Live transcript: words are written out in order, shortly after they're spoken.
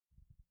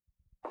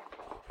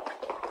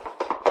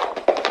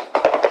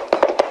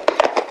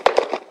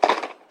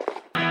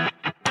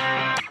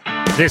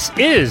This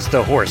is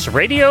the Horse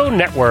Radio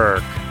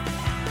Network.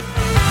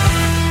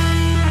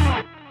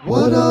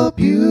 What a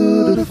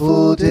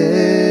beautiful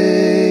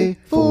day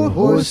for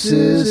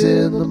horses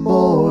in the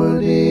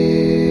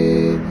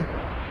morning.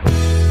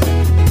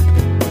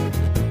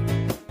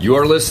 You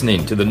are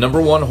listening to the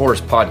number one horse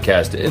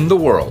podcast in the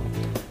world.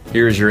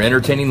 Here is your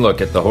entertaining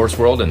look at the horse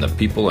world and the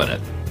people in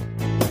it.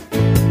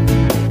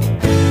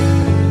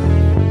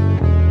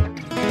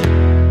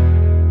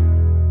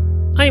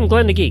 I am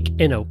Glenn the Geek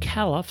in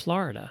Ocala,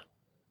 Florida.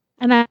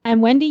 And I'm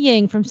Wendy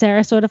Ying from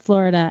Sarasota,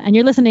 Florida. And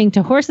you're listening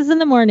to Horses in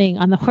the Morning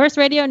on the Horse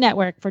Radio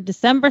Network for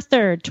December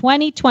 3rd,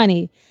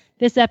 2020.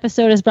 This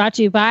episode is brought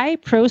to you by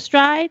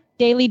ProStride,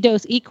 Daily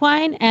Dose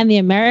Equine, and the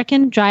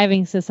American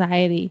Driving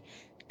Society.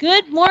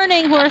 Good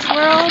morning, Horse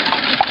World.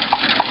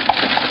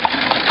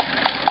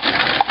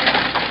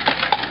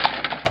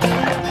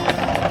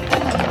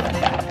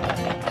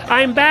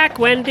 I'm back,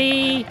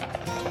 Wendy.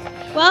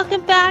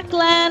 Welcome back,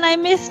 Glenn. I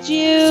missed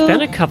you. It's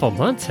been a couple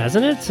months,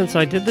 hasn't it, since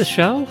I did the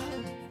show?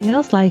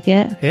 Feels like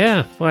it.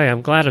 Yeah, boy,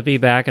 I'm glad to be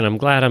back, and I'm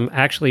glad I'm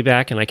actually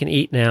back, and I can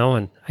eat now,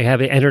 and I have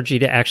the energy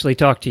to actually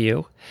talk to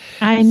you.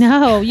 I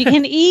know. You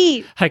can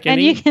eat. I can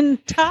and eat. You can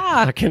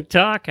talk. I can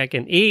talk. I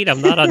can eat.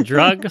 I'm not on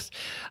drugs.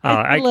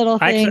 A little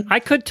thing. I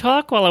could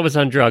talk while I was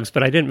on drugs,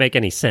 but I didn't make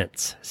any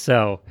sense.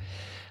 So,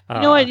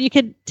 you know what? You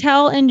could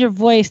tell in your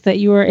voice that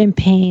you were in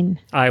pain.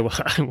 I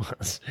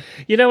was.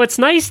 You know, it's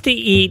nice to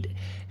eat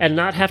and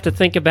not have to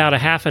think about a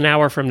half an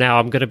hour from now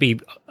I'm going to be,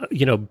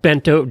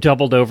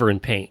 doubled over in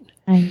pain.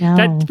 I know.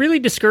 That really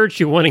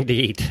discouraged you wanting to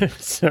eat.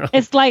 So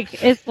it's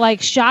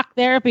like shock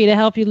therapy to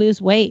help you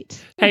lose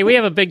weight. Hey, we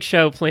have a big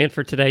show planned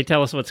for today.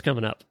 Tell us what's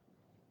coming up.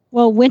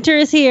 Well, winter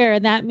is here,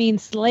 and that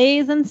means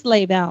sleighs and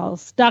sleigh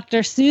bells.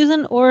 Dr.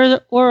 Susan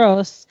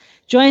Oros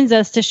joins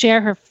us to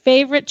share her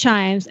favorite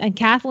chimes, and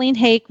Kathleen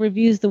Hake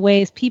reviews the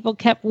ways people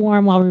kept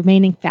warm while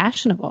remaining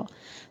fashionable.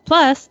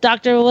 Plus,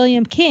 Dr.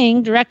 William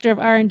King, Director of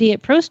R&D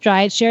at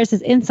ProStride, shares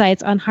his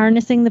insights on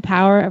harnessing the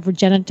power of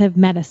regenerative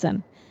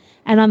medicine.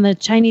 And on the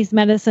Chinese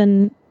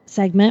medicine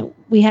segment,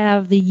 we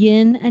have the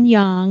yin and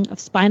yang of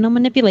spinal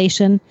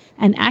manipulation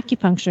and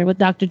acupuncture with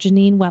Dr.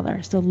 Janine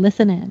Weller. So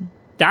listen in.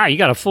 You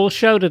got a full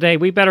show today.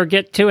 We better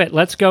get to it.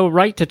 Let's go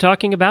right to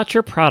talking about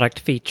your product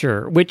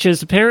feature, which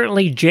is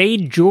apparently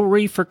jade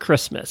jewelry for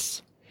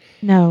Christmas.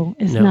 No,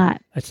 it's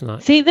not. It's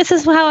not. See, this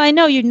is how I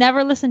know you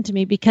never listened to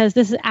me, because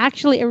this is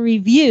actually a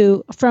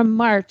review from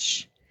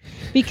March.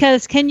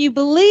 Because can you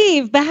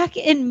believe back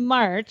in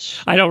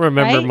March? I don't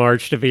remember right?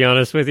 March, to be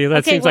honest with you.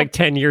 That seems like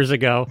 10 years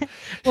ago.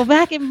 Well,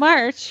 back in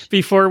March.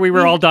 Before we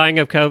were all dying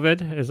of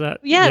COVID? Is that?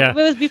 Yeah. It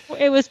was before.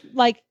 It was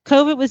like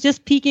COVID was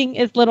just peeking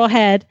its little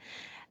head.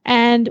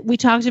 And we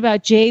talked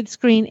about Jade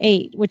Screen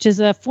 8, which is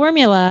a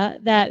formula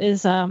that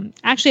is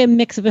actually a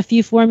mix of a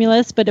few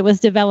formulas, but it was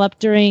developed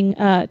during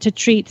to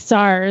treat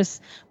SARS,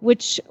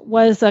 which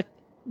is also a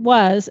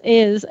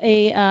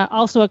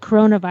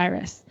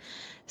coronavirus.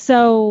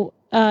 So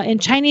in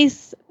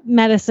Chinese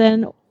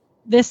medicine,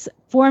 this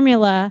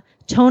formula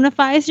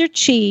tonifies your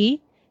qi,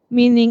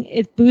 meaning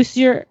it boosts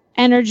your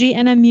energy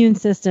and immune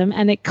system,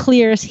 and it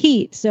clears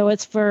heat. So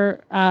it's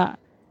for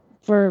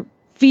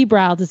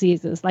febrile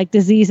diseases, like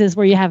diseases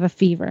where you have a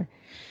fever.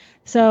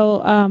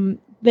 So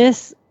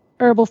this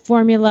herbal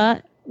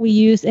formula we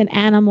use in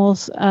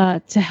animals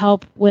to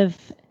help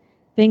with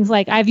things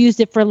like, I've used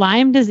it for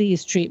Lyme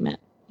disease treatment.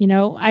 You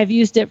know, I've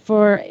used it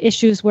for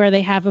issues where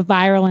they have a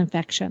viral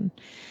infection.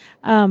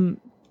 And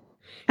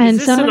is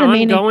this an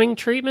ongoing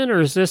treatment,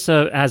 or is this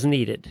as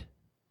needed?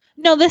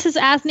 No, this is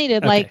as needed.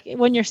 Okay. Like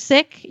when you're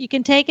sick, you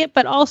can take it,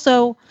 but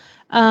also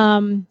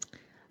I've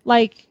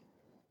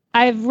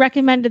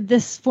recommended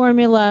this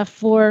formula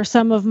for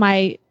some of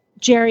my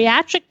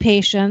geriatric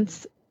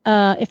patients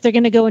if they're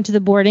going to go into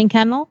the boarding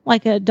kennel,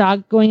 like a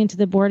dog going into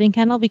the boarding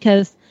kennel,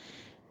 because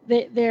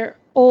they're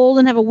old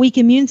and have a weak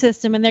immune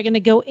system, and they're going to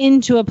go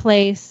into a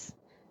place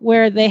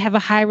where they have a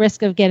high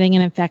risk of getting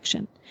an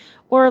infection.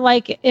 Or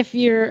like if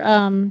you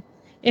have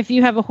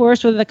a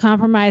horse with a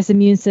compromised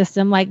immune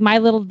system, like my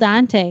little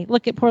Dante,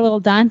 look at poor little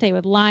Dante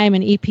with Lyme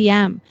and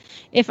EPM.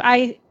 If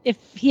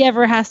he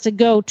ever has to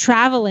go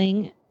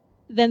traveling,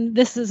 then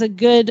this is a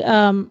good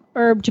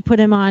herb to put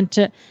him on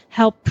to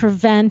help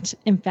prevent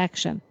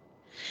infection.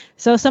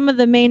 So some of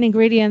the main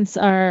ingredients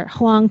are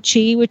huang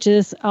qi, which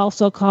is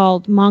also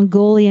called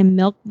Mongolian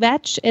milk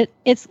vetch.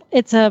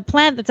 It's a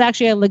plant that's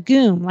actually a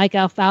legume, like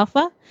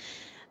alfalfa.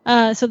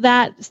 So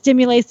that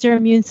stimulates your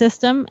immune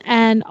system.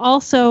 And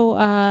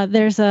also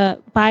there's a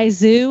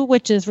baizu,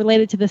 which is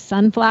related to the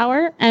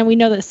sunflower. And we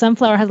know that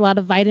sunflower has a lot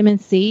of vitamin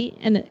C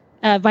and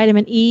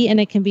vitamin E, and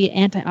it can be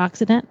an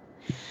antioxidant.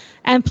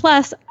 And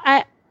plus,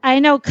 I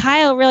know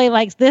Kyle really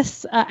likes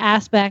this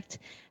aspect.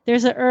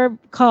 There's an herb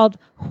called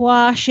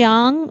hua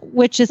xiang,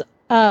 which is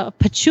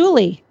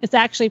patchouli. It's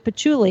actually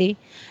patchouli.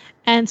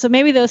 And so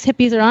maybe those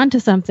hippies are onto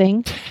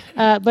something.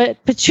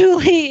 But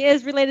patchouli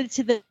is related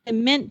to the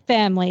mint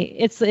family.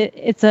 It's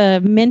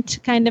a mint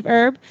kind of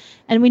herb.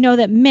 And we know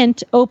that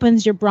mint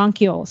opens your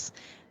bronchioles.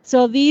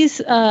 So these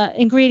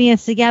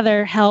ingredients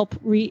together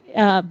help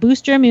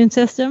boost your immune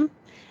system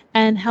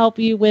and help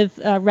you with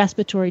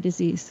respiratory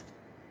disease.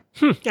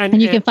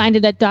 And you can find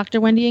it at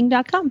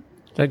drwendyying.com.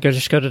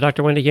 Just go to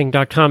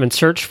drwendyying.com and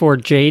search for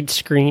Jade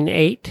Screen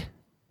 8.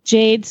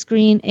 Jade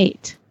Screen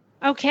 8.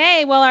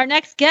 Okay, well, our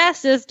next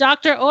guest is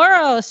Dr.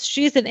 Oros.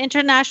 She's an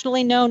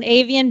internationally known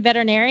avian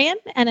veterinarian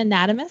and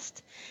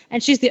anatomist,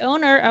 and she's the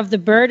owner of the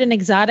Bird and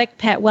Exotic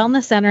Pet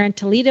Wellness Center in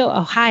Toledo,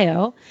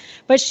 Ohio.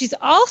 But she's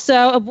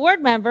also a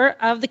board member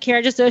of the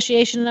Carriage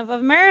Association of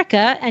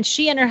America, and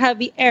she and her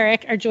hubby,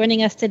 Eric, are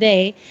joining us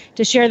today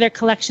to share their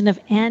collection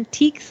of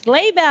antique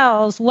sleigh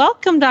bells.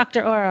 Welcome,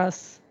 Dr.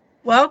 Oros.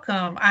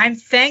 Welcome.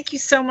 Thank you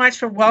so much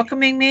for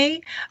welcoming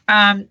me.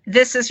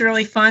 This is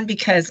really fun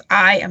because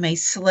I am a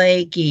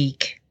sleigh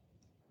geek.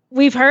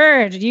 We've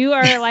heard you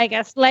are like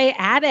a sleigh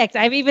addict.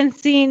 I've even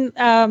seen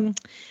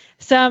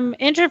some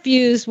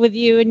interviews with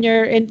you in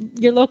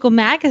your local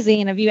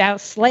magazine of you out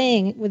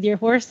sleighing with your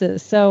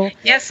horses. So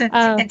yes,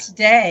 and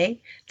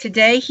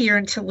today here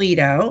in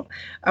Toledo,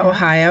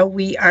 Ohio,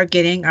 we are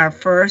getting our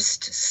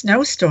first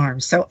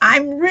snowstorm. So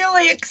I'm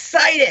really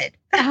excited.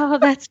 Oh,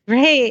 that's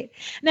great.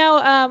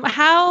 Now,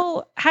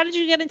 how did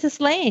you get into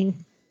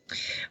sleighing?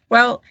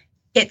 Well,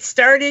 it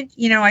started,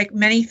 like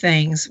many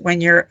things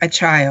when you're a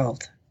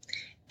child.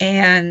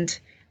 And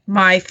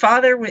my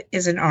father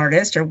is an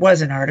artist, or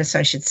was an artist,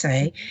 I should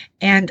say.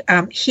 And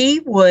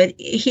he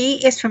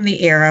is from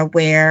the era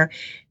where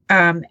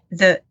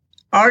the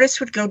artist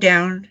would go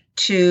down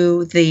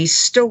to the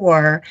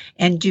store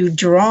and do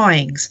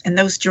drawings, and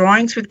those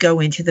drawings would go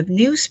into the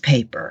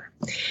newspaper.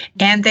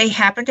 And they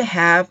happened to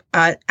have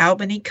an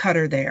Albany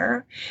cutter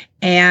there,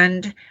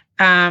 and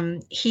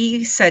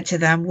he said to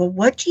them, well,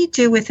 what do you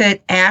do with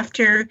it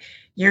after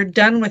you're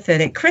done with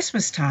it at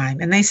Christmas time?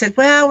 And they said,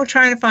 well, we're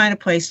trying to find a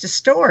place to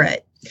store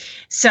it.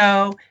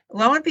 So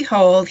lo and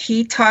behold,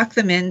 he talked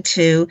them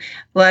into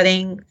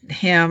letting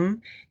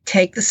him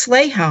take the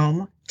sleigh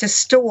home to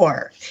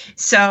store.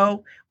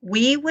 So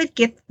we would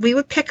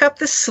pick up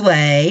the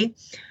sleigh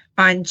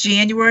on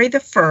January the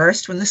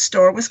 1st when the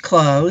store was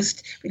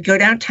closed. We'd go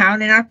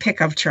downtown in our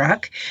pickup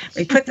truck.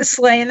 We'd put the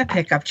sleigh in the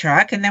pickup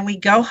truck, and then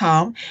we'd go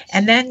home.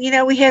 And then,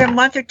 we had a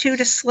month or two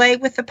to sleigh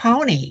with the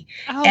pony.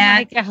 Oh,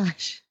 my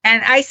gosh.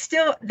 And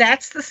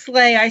that's the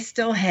sleigh I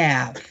still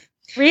have.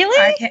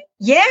 Really?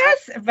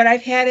 Yes, but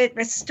I've had it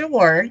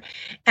restored.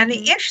 And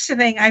the interesting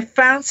thing, I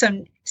found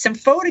some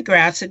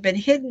photographs had been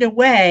hidden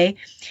away,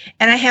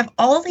 and I have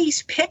all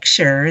these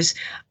pictures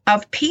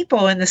of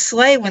people in the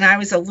sleigh when I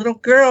was a little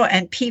girl,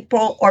 and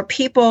people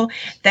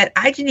that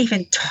I didn't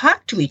even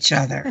talk to each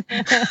other.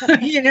 So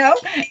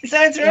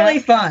it's really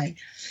fun.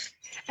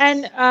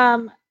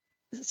 And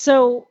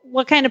so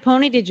what kind of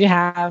pony did you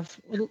have?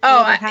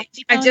 I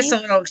just a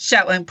little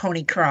Shetland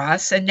pony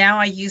cross, and now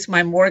I use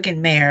my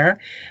Morgan mare.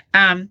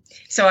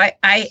 So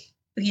I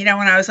when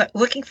I was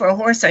looking for a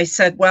horse, I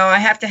said, well, I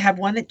have to have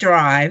one that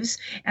drives,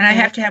 and I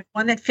have to have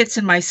one that fits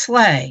in my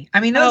sleigh.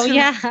 I mean, those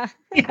yeah.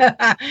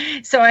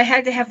 So I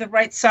had to have the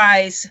right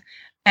size,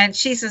 and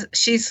she's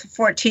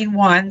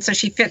 14-1, so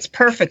she fits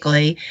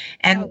perfectly,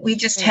 and we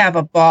just have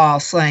a ball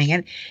sleighing.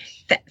 And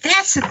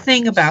that's the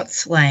thing about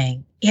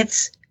sleighing.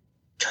 It's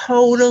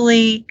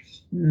totally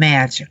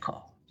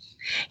magical.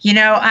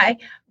 I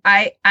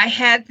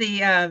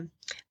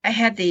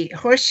had the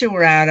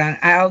horseshoer out on,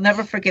 I'll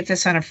never forget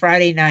this, on a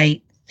Friday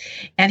night,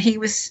 and he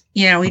was,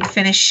 he'd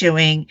finished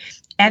shoeing,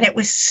 and it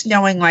was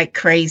snowing like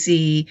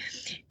crazy.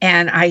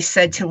 And I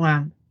said to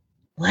him,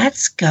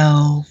 let's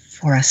go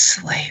for a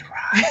sleigh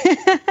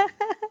ride.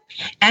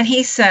 And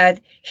he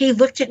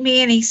looked at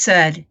me and he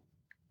said,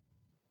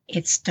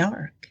 it's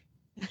dark.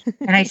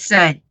 And I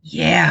said,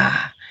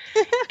 yeah.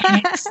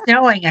 And it's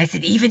snowing. I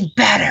said, even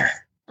better,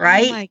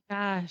 right? Oh my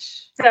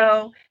gosh.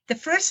 So the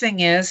first thing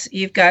is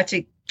you've got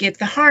to get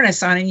the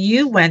harness on, and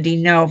you, Wendy,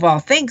 know of all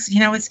things,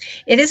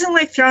 it isn't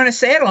like throwing a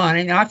saddle on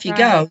and off you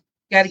go.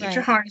 You got to get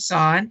your harness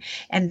on,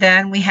 and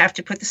then we have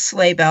to put the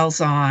sleigh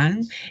bells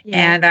on.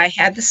 Yeah. And I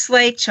had the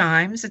sleigh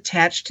chimes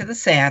attached to the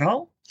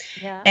saddle.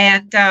 Yeah.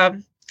 And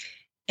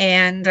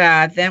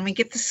then we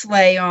get the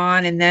sleigh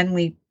on, and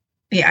then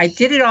I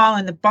did it all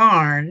in the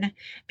barn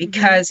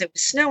because it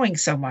was snowing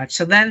so much.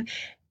 So then,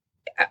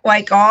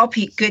 like all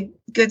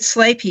good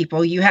sleigh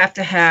people, you have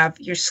to have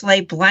your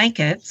sleigh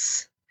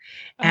blankets.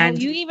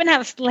 And you even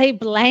have sleigh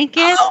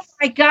blankets? Oh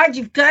my God,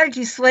 you've got to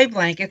do sleigh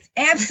blankets.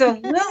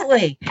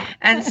 Absolutely.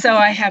 And so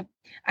I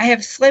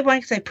have sleigh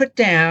blankets I put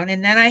down,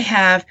 and then I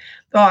have,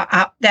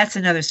 that's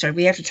another story.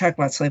 We have to talk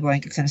about sleigh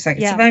blankets in a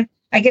second. Yeah. So then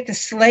I get the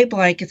sleigh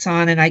blankets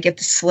on, and I get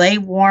the sleigh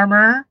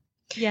warmer.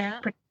 Yeah.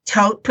 Put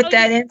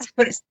that in,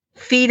 put his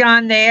feet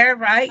on there,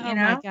 right? Oh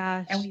my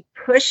gosh. And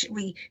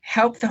we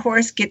help the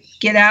horse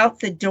get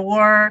out the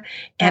door,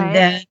 and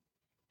then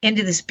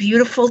into this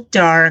beautiful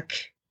dark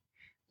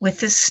with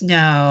the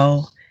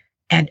snow,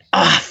 and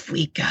off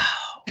we go.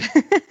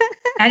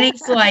 And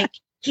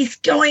he's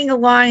going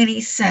along, and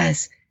he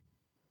says,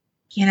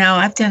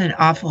 I've done an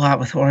awful lot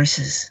with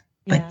horses,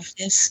 but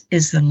this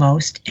is the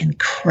most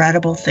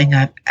incredible thing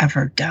I've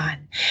ever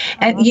done.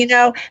 And,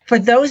 for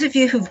those of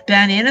you who've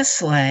been in a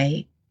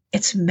sleigh,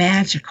 it's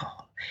magical.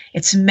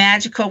 It's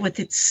magical with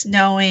it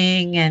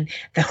snowing and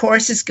the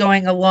horses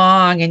going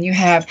along, and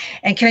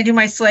and can I do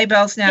my sleigh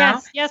bells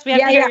now? Yes, we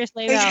have to hear your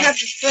sleigh You bells. have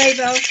the sleigh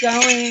bells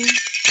going,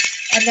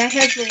 and that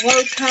has the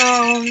low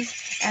tones,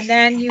 and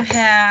then you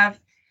have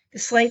the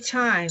sleigh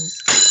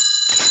chimes.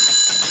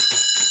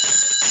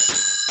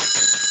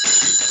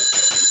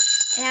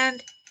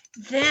 And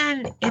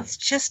then it's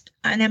just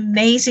an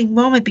amazing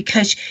moment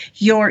because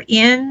you're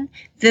in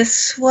this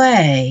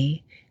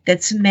sleigh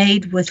that's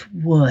made with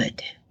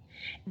wood.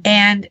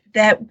 And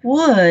that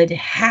wood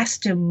has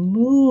to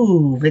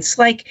move. It's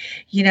like,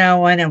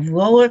 on a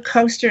roller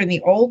coaster in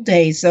the old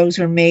days, those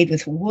were made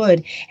with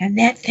wood. And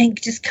that thing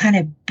just kind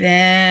of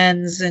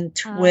bends and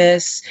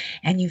twists.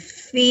 And you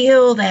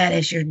feel that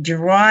as you're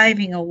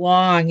driving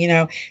along,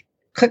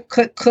 click,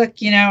 click, click,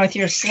 with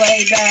your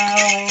sleigh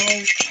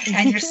bells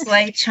and your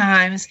sleigh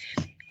chimes.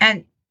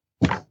 And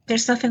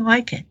there's nothing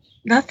like it.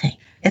 Nothing.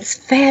 It's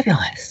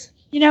fabulous.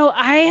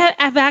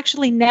 I've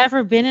actually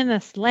never been in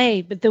a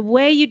sleigh, but the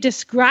way you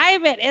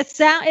describe it,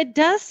 it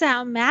does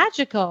sound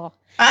magical.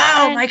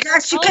 Oh my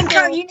gosh, you can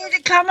come. You need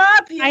to come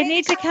up. I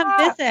need to come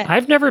visit.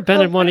 I've never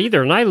been in one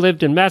either, and I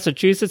lived in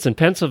Massachusetts and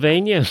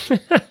Pennsylvania.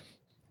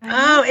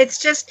 Oh,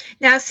 it's just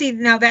now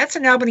that's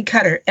an Albany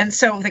cutter. And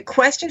so the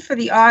question for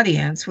the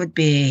audience would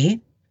be,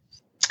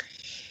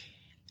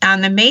 on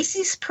the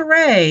Macy's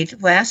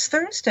parade last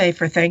Thursday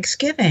for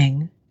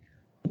Thanksgiving,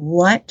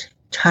 what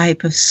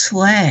type of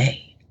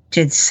sleigh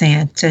did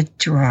Santa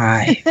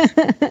drive?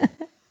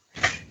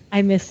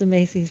 I miss the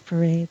Macy's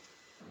parade.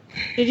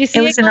 Did you see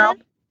it? Was it?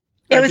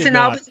 It was an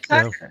Albany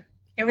cutter.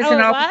 It was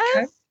an Albany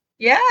cutter.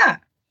 Yeah.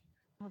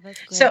 Oh,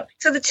 that's great.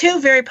 So the two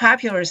very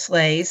popular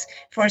sleighs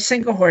for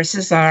single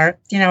horses are,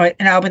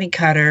 an Albany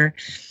cutter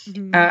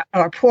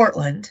or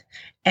Portland.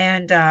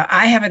 And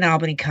I have an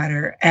Albany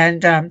cutter.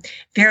 And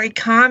very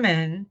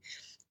common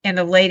in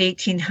the late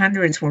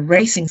 1800s were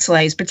racing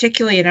sleighs,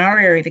 particularly in our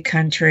area of the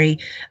country.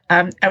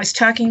 I was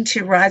talking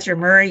to Roger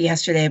Murray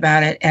yesterday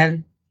about it.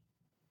 And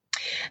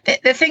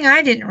the thing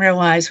I didn't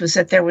realize was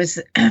that there was,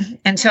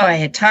 until I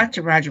had talked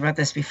to Roger about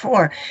this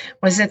before,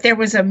 was that there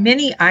was a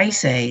mini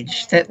ice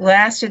age that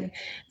lasted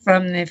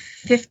from the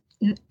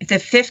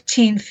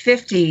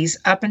 1550s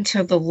up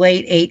until the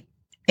late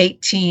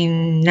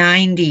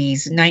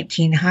 1890s,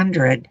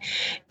 1900.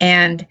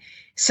 And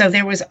so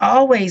there was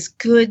always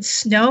good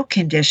snow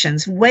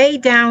conditions way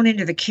down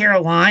into the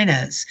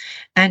Carolinas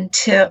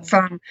until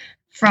from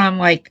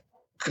like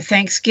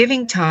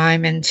Thanksgiving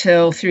time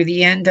until through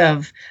the end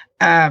of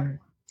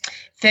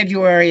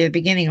February, the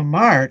beginning of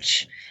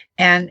March.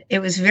 And it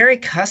was very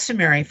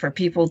customary for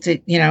people to,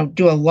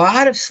 do a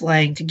lot of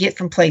sleighing to get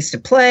from place to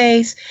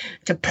place,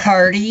 to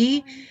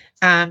party.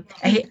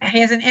 He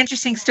has an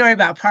interesting story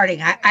about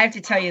partying. I have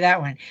to tell you that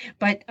one.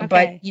 But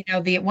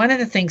one of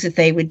the things that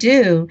they would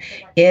do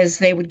is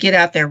they would get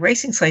out their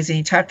racing sleighs, and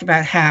he talked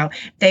about how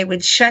they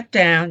would shut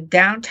down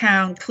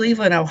downtown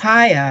Cleveland,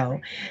 Ohio,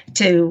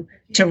 to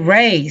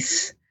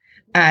race.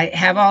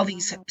 Have all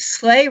these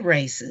sleigh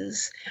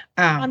races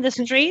on the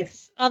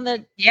streets, on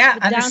the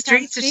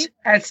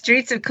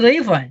streets of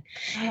Cleveland.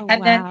 Oh,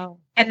 and wow.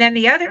 then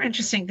the other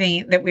interesting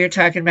thing that we were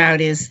talking about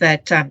is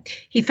that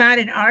he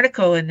found an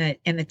article in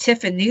the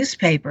Tiffin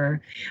newspaper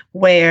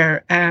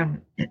where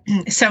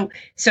so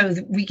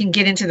we can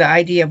get into the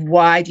idea of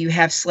why do you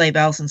have sleigh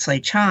bells and sleigh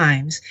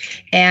chimes,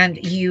 and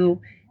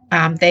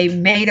they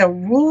made a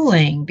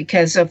ruling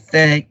because of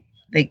the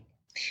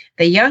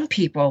young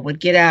people would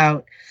get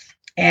out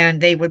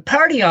and they would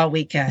party all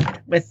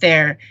weekend with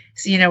their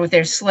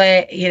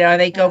sleigh.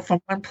 They go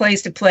from one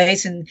place to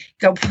place and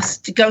go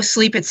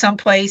sleep at some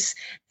place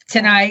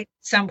tonight,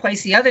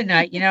 someplace the other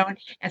night, and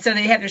so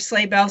they had their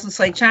sleigh bells and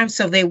sleigh chimes.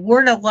 So they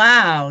weren't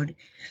allowed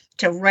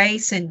to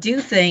race and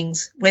do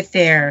things with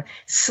their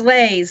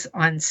sleighs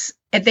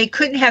they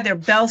couldn't have their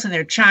bells and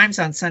their chimes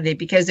on Sunday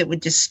because it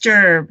would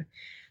disturb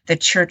the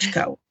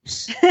churchgoers.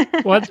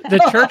 Well,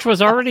 the church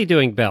was already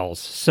doing bells,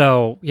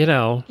 so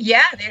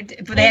Yeah,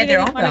 but they had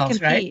their own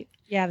bells, right?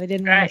 Yeah, they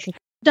didn't. Right.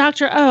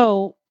 Dr.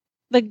 O,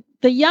 the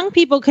young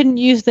people couldn't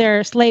use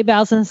their sleigh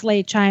bells and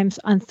sleigh chimes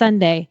on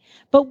Sunday,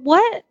 but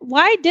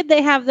why did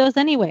they have those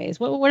anyways?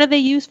 What are they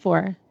used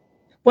for?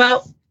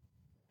 Well,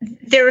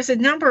 there was a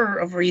number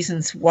of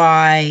reasons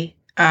why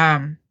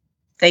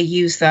they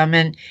use them,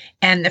 and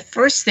the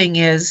first thing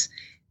is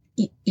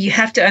you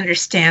have to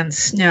understand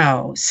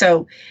snow.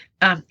 So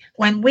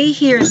when we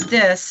hear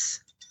this,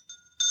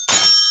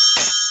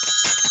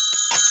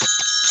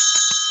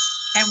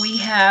 and we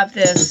have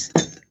this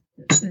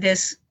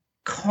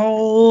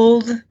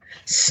cold,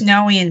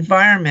 snowy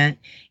environment,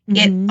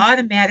 it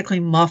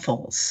automatically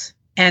muffles,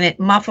 and it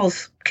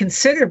muffles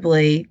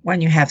considerably when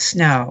you have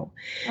snow.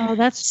 Oh,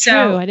 that's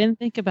true. I didn't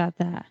think about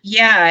that.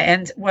 Yeah,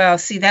 and well,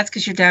 see, that's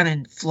because you're down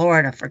in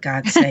Florida, for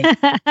God's sake.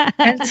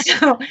 And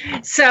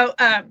so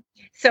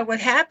what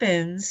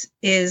happens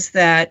is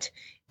that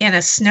in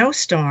a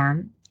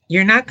snowstorm,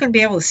 you're not going to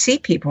be able to see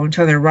people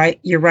until you're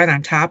right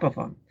on top of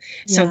them.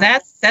 So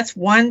that's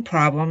one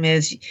problem,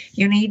 is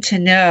you need to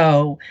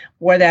know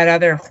where that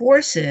other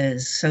horse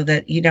is so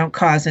that you don't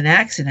cause an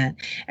accident.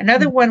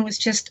 Another one was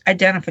just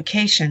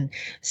identification.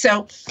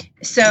 So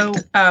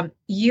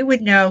you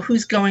would know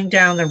who's going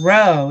down the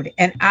road.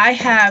 And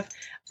I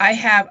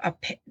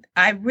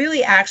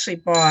really actually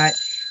bought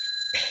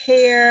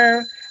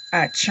pair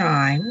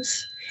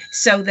chimes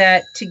so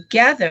that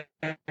together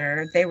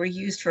they were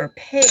used for a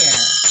pair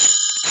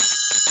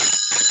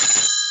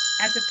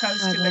as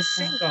opposed to a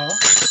single.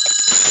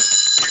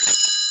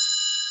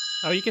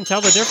 Oh, you can tell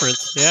the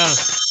difference. Yeah.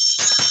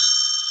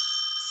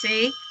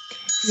 See?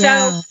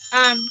 Yeah.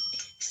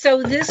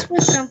 So this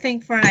was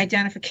something for an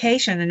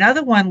identification.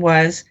 Another one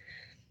was,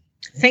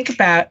 think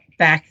about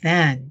back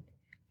then.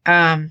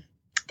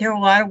 There were a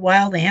lot of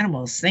wild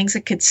animals, things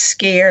that could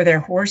scare their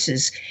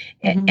horses.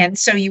 Mm-hmm. And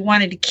so you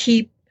wanted to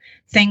keep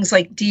things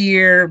like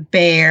deer,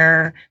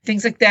 bear,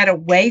 things like that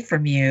away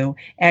from you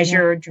as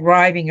you're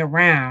driving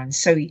around.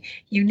 So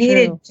you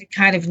needed to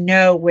kind of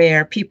know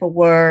where people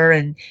were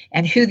and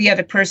who the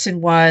other person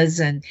was.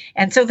 And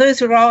so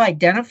those were all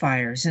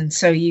identifiers. And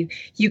so you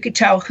could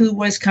tell who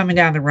was coming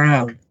down the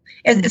road.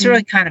 It's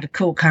really kind of a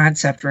cool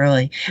concept,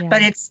 really. Yeah.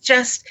 But it's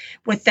just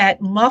with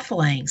that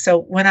muffling. So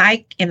when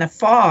I, in the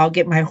fall,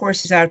 get my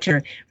horses out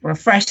to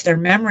refresh their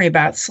memory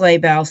about sleigh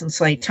bells and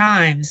sleigh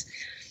chimes,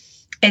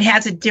 it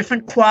has a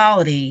different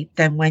quality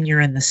than when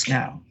you're in the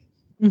snow.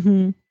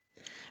 Mm-hmm.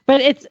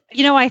 But it's,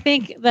 I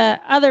think the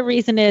other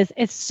reason is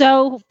it's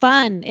so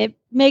fun. It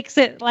makes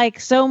it like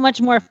so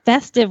much more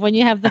festive when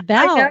you have the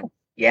bell.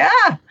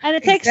 Yeah. And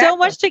it takes so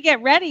much to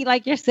get ready,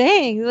 like you're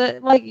saying.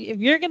 Like if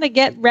you're going to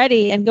get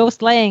ready and go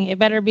sleighing,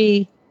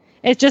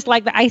 it's just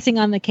like the icing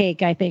on the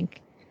cake, I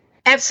think.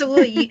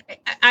 Absolutely.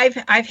 I've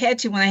had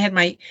to, when I had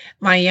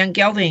my young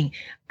gelding,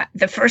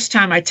 the first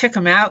time I took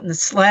him out in the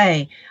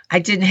sleigh, I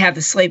didn't have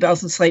the sleigh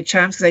bells and sleigh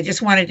chimes because I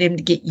just wanted him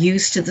to get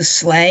used to the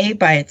sleigh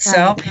by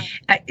itself.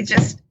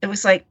 It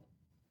was like,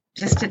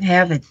 just didn't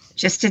have it.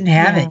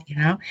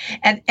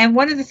 And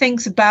one of the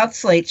things about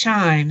sleigh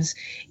chimes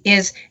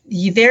is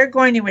they're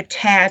going to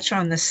attach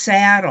on the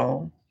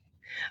saddle,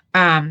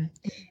 on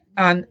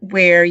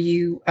where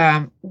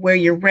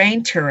your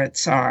rain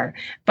turrets are,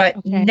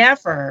 but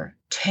never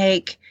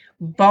take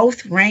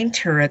both rain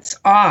turrets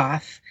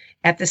off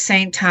at the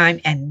same time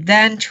and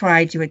then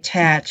try to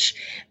attach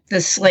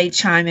the sleigh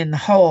chime in the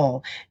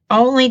hole.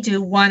 Only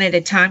do one at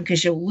a time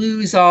because you'll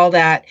lose all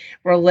that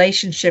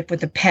relationship with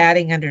the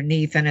padding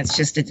underneath, and it's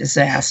just a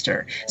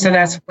disaster. So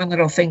that's one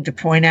little thing to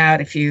point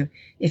out if you're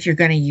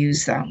going to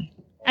use them.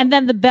 And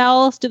then do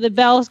the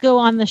bells go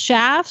on the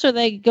shafts or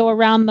they go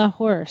around the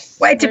horse?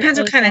 Well, it depends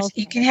what kind of,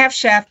 you can have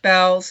shaft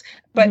bells,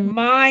 but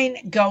mine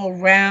go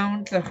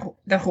around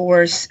the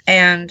horse.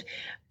 And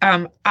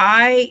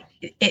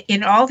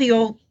in all the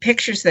old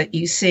pictures that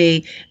you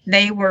see,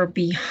 they were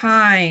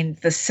behind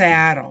the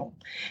saddle.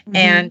 Mm-hmm.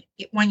 And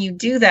when you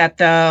do that,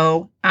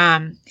 though,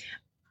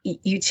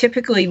 you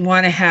typically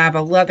want to have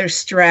a leather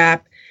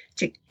strap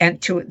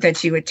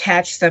that you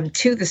attach them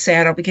to the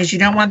saddle because you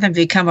don't want them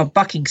to become a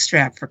bucking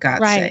strap, for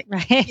God's sake.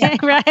 Right, yeah.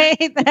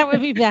 Right. That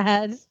would be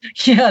bad.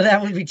 Yeah,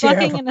 that would be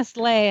terrible. Bucking in a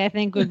sleigh, I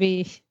think, would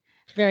be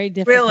very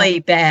difficult. Really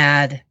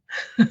bad.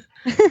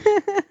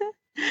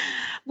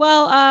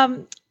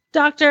 Well,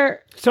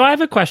 Doctor. So I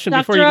have a question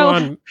before you go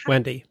on,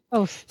 Wendy.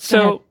 Oh,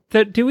 so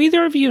do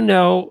either of you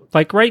know,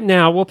 like right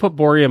now, we'll put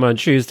Boreum on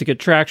shoes to get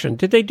traction.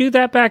 Did they do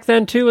that back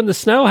then too in the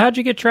snow? How'd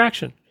you get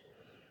traction?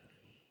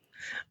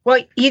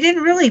 Well, you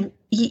didn't really.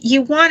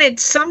 You wanted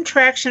some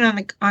traction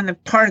on the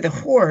part of the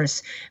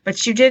horse,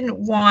 but you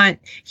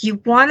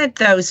wanted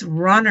those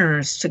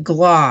runners to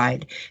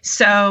glide.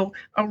 So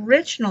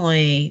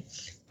originally,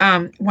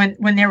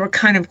 when there were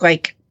kind of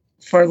like,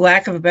 for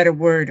lack of a better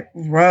word,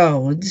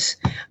 roads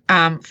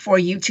for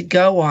you to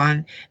go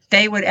on,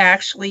 they would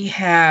actually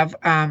have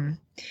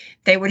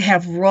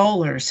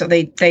rollers. So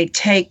they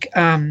take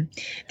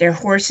their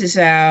horses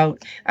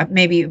out,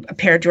 maybe a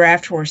pair of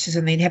draft horses,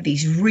 and they'd have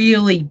these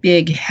really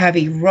big,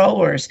 heavy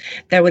rollers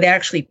that would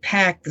actually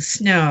pack the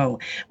snow,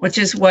 which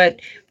is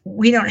what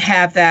we don't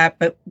have that,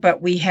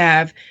 but we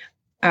have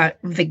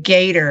the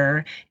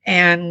gator,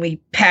 and we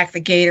pack the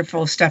gator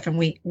full of stuff, and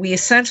we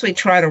essentially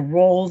try to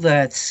roll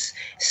the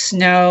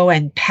snow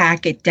and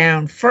pack it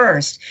down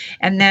first.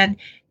 And then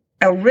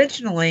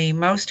originally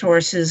most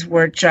horses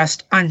were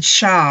just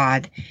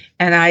unshod,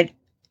 and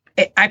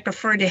I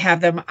prefer to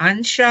have them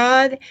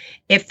unshod.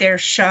 If they're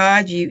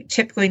shod, you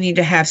typically need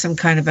to have some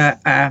kind of a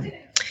pad.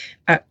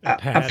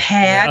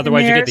 Yeah,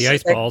 otherwise you get the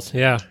ice balls.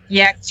 Yeah,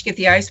 you get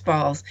the ice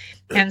balls.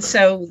 And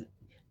so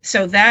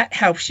that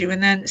helps you.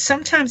 And then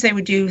sometimes they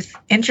would do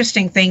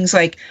interesting things,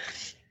 like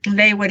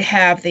they would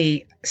have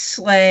the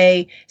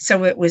sleigh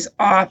so it was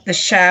off, the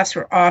shafts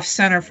were off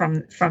center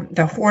from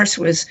the horse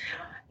was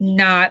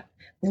not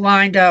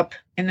lined up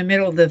in the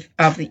middle of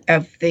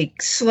the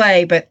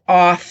sleigh, but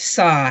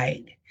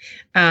offside.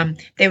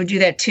 They would do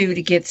that too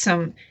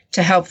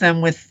to help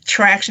them with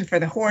traction for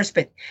the horse,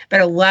 but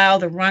allow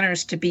the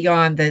runners to be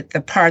on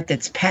the part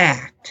that's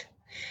packed.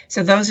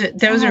 So those are a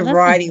that's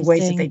variety of ways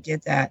that interesting. they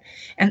did that.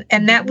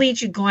 And that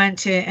leads you, Glenn,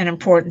 to an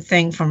important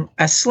thing from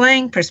a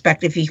slaying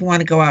perspective, if you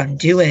want to go out and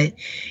do it,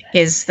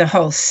 is the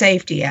whole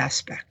safety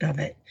aspect of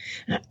it.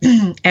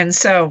 And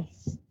so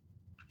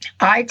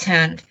I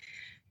tend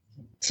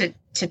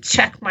to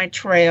check my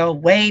trail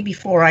way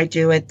before I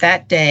do it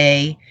that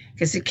day,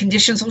 because the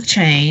conditions will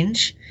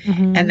change,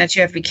 Mhm. and that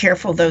you have to be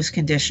careful of those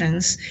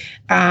conditions.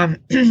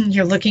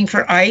 You're looking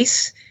for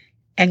ice,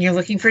 and you're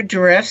looking for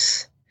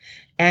drifts,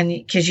 and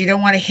because you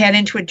don't want to head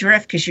into a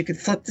drift because you could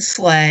flip the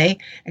sleigh,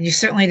 and you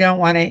certainly don't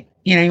want to,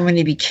 you want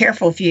to be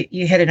careful if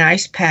you hit an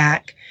ice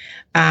pack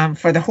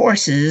for the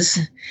horses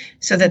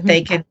so that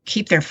they can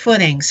keep their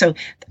footing. So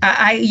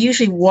I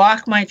usually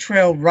walk my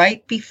trail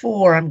right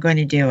before I'm going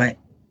to do it.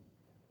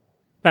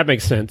 That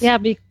makes sense. Yeah,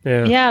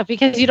 Yeah. yeah,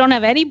 because you don't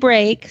have any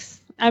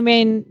breaks. I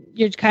mean,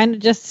 you're kind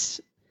of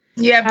just.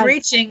 You have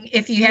breaching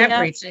if you have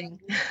breaching.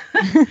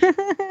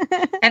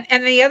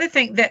 And the other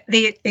thing, that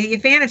the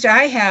advantage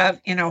I have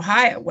in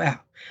Ohio,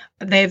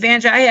 the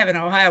advantage I have in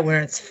Ohio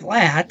where it's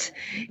flat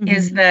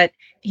is that,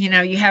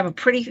 you have a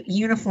pretty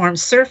uniform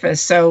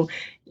surface. So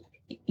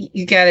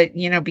you got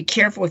to, be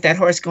careful with that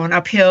horse going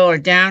uphill or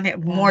downhill,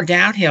 more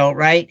downhill,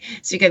 right?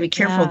 So you got to be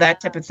careful of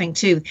that type of thing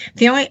too.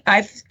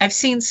 I've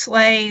seen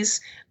sleighs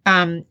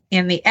in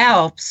the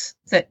Alps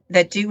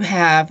that do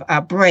have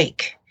a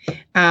brake.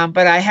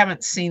 But I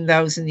haven't seen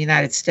those in the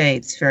United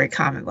States very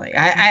commonly.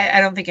 I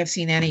don't think I've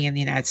seen any in the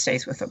United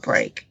States with a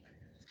brake.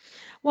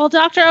 Well,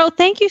 Dr. O,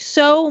 thank you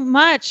so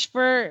much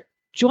for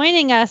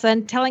joining us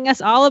and telling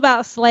us all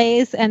about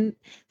sleighs and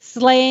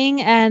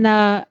sleighing.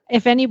 And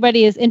if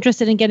anybody is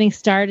interested in getting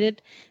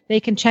started, they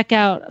can check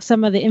out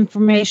some of the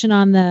information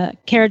on the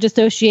Carriage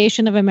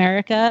Association of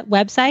America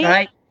website.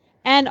 Right.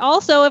 And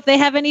also, if they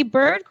have any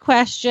bird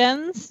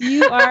questions,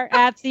 you are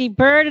at the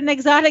Bird and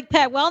Exotic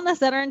Pet Wellness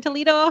Center in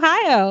Toledo,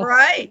 Ohio.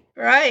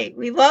 Right.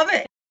 We love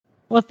it.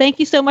 Well, thank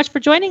you so much for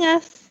joining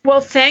us.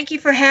 Well, thank you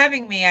for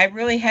having me. I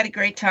really had a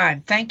great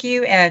time. Thank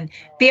you. And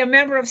be a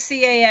member of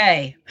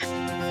CAA.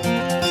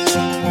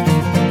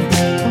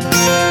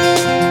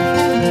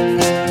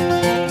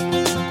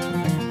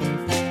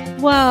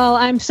 Well,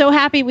 I'm so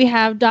happy we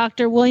have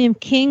Dr. William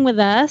King with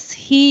us.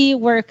 He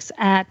works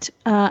at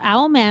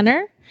Owl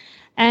Manor,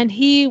 and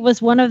he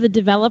was one of the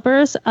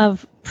developers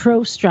of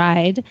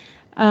ProStride.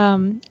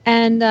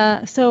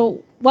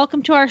 So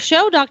welcome to our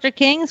show, Dr.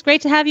 King. It's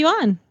great to have you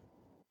on.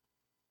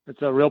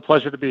 It's a real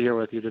pleasure to be here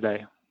with you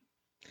today.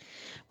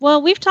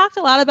 Well, we've talked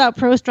a lot about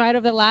ProStride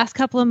over the last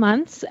couple of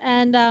months,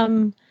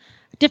 and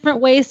different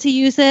ways to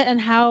use it and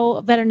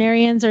how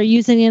veterinarians are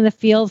using it in the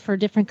field for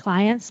different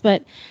clients.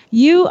 But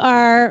you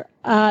are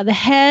the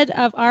head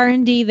of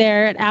R&D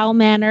there at Owl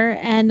Manor,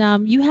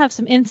 and you have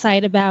some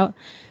insight about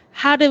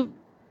how to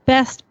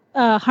best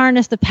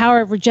harness the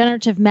power of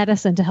regenerative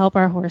medicine to help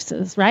our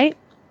horses, right?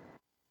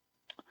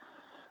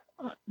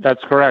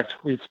 That's correct.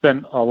 We've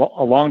spent a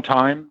long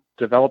time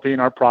developing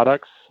our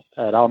products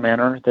at Owl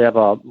Manor. They have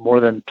a more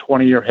than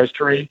 20-year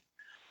history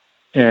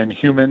in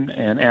human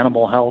and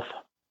animal health.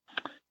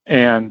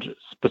 And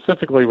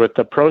specifically with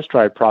the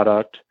ProStride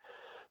product,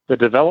 the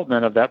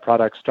development of that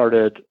product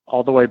started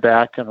all the way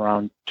back in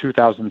around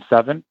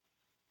 2007,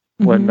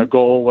 when the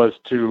goal was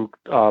to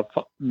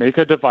make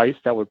a device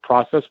that would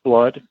process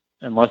blood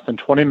in less than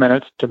 20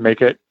 minutes to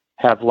make it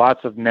have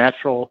lots of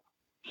natural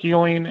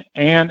healing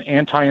and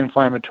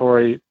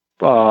anti-inflammatory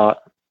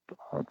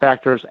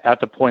factors at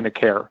the point of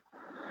care.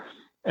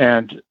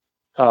 And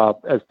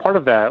as part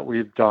of that,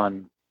 we've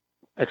done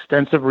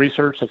extensive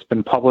research that's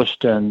been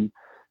published in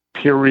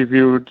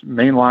peer-reviewed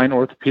mainline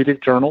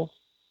orthopedic journals.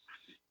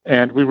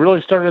 And we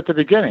really started at the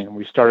beginning.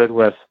 We started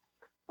with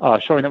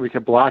showing that we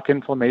could block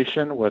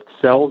inflammation with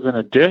cells in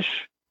a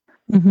dish,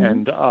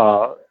 and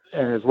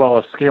as well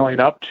as scaling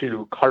up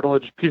to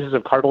pieces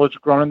of cartilage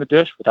grown in the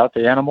dish without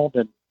the animal.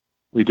 Then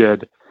we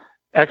did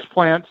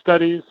explant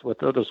studies with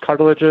those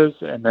cartilages,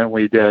 and then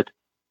we did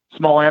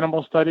small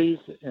animal studies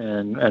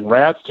in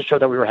rats to show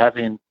that we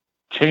were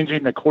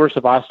changing the course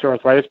of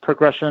osteoarthritis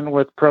progression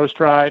with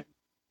ProStride.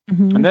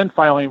 And then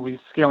finally,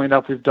 scaling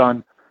up, we've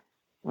done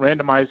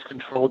randomized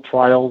controlled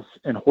trials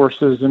in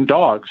horses and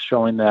dogs,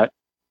 showing that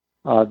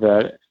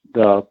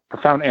the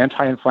profound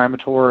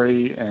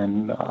anti-inflammatory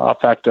and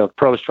effect of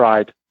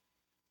ProStride,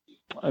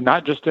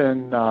 not just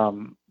in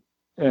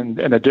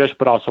a dish,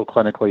 but also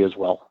clinically as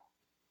well.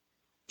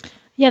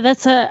 Yeah,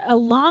 that's a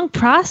long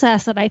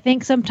process that I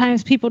think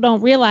sometimes people don't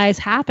realize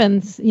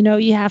happens.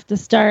 You have to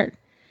start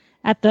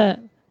at the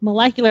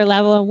molecular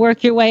level and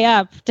work your way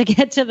up to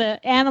get to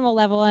the animal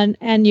level,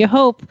 and you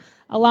hope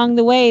along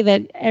the way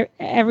that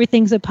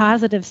everything's a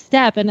positive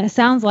step. And it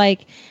sounds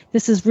like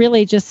this has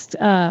really just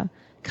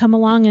come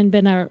along and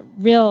been a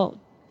real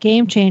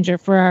game changer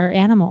for our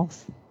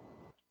animals.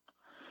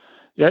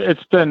 Yeah,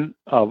 it's been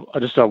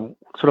just a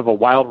sort of a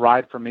wild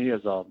ride for me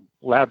as a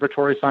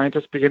laboratory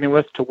scientist, beginning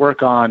with, to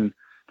work on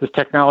this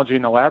technology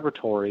in the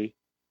laboratory,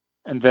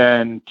 and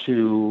then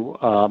to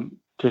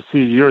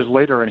see years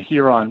later and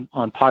hear on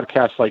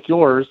podcasts like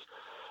yours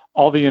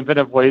all the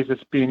inventive ways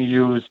it's being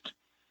used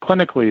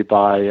clinically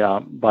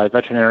by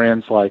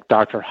veterinarians like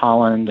Dr.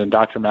 Holland and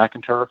Dr.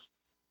 McInturf.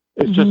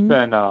 It's just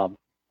been an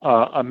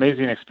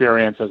amazing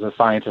experience as a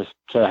scientist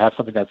to have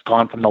something that's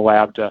gone from the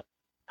lab to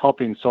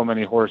helping so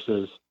many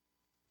horses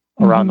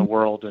around the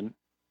world. And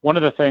one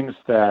of the things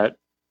that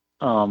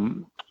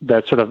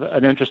that's sort of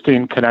an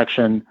interesting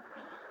connection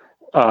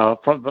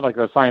from like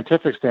a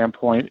scientific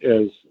standpoint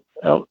is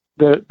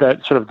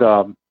that sort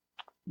of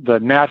the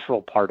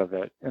natural part of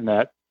it. And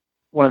that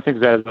one of the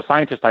things that as a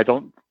scientist I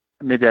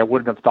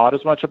wouldn't have thought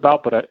as much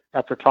about, but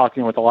after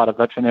talking with a lot of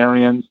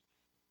veterinarians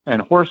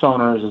and horse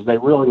owners, is they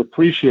really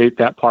appreciate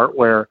that part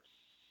where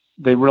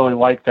they really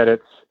like that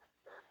it's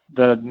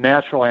the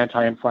natural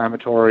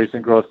anti-inflammatories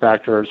and growth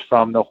factors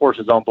from the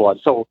horse's own blood.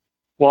 So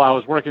while I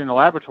was working in the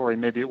laboratory,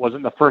 maybe it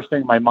wasn't the first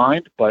thing in my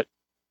mind, but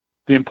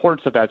the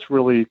importance of that's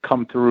really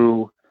come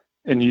through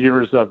in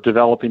years of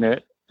developing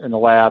it in the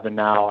lab and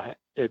now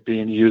it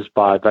being used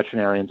by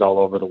veterinarians all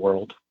over the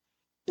world.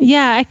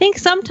 Yeah, I think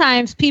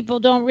sometimes people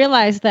don't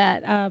realize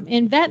that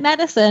in vet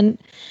medicine,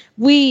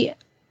 we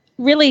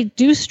really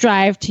do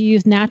strive to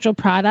use natural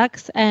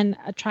products and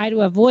try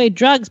to avoid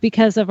drugs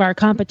because of our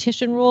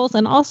competition rules.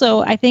 And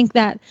also, I think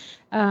that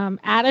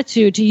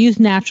attitude to use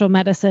natural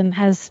medicine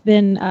has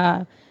been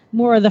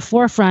more of the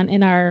forefront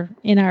in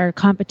our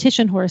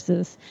competition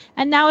horses.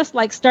 And now it's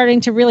like starting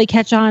to really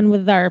catch on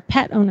with our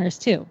pet owners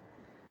too.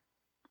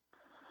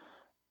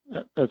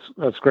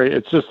 That's great.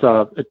 It's just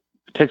it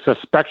takes a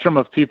spectrum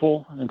of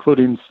people,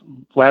 including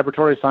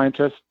laboratory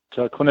scientists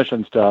to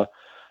clinicians, to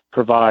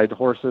provide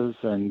horses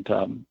and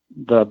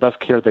the best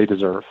care they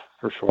deserve,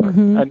 for sure.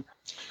 And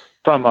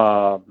from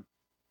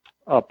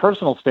a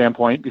personal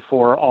standpoint,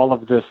 before all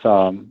of this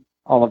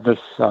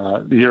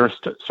the year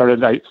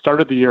started, I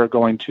started the year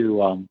going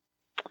to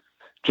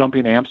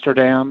Jumping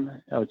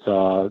Amsterdam. It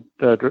was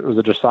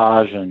a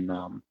dressage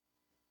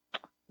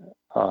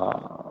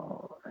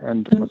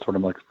and what's what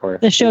I'm looking for?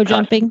 The show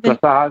jumping thing?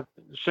 Dressage,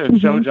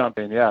 show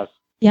jumping, yes.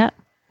 Yeah.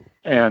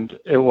 And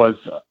it was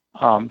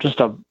just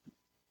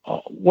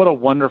what a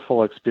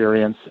wonderful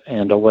experience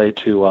and a way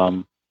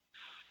to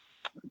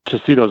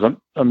see those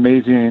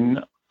amazing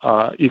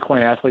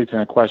equine athletes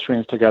and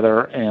equestrians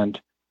together, and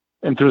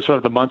through sort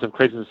of the months of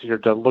craziness here,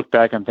 to look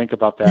back and think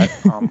about that,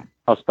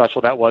 how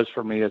special that was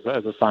for me as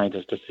a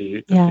scientist to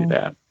see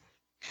that.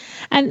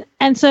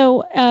 And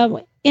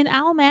so in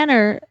Owl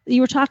Manor, you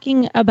were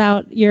talking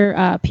about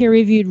your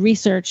peer-reviewed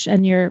research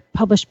and your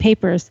published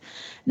papers.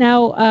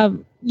 Now,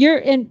 you're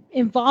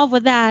involved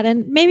with that,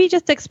 and maybe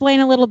just explain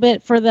a little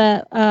bit for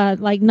the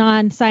like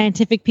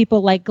non-scientific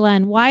people like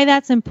Glenn, why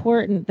that's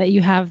important that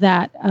you have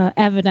that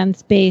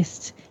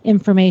evidence-based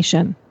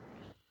information.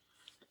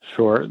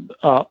 Sure.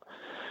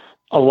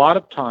 A lot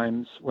of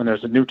times when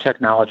there's a new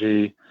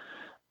technology,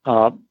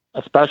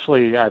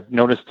 especially I've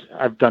noticed,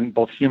 I've done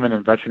both human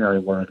and veterinary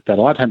work, that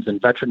a lot of times in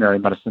veterinary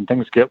medicine,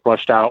 things get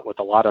rushed out with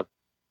a lot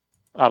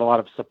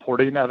of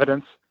supporting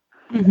evidence.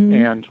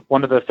 And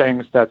one of the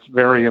things that's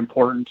very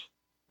important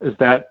is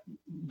that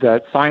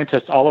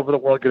scientists all over the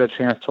world get a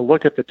chance to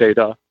look at the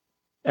data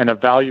and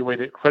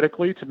evaluate it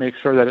critically to make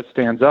sure that it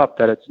stands up,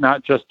 that it's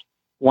not just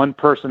one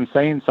person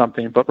saying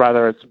something, but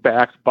rather it's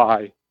backed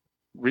by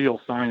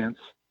real science.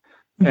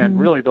 And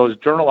really, those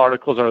journal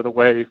articles are the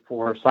way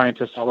for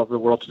scientists all over the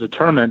world to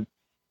determine,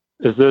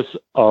 is this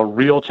a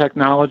real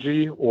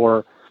technology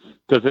or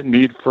does it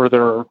need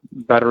further,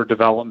 better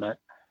development?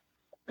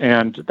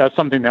 And that's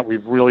something that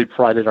we've really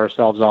prided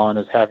ourselves on,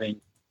 is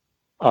having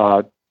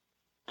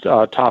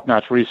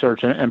top-notch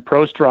research. And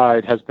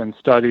ProStride has been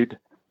studied.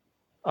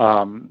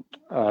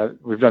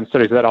 We've done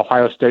studies at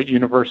Ohio State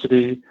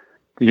University,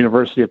 the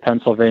University of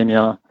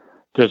Pennsylvania.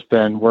 There's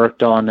been work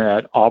done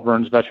at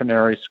Auburn's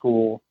Veterinary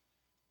School.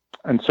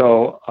 And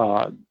so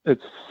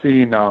it's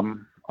seen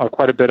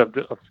quite a bit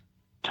of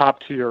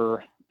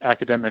top-tier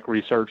academic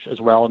research as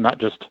well, not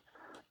just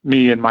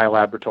me in my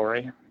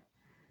laboratory.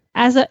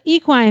 As an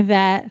equine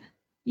vet,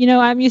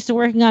 I'm used to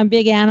working on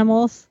big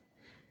animals,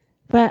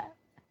 but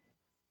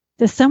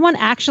does someone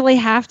actually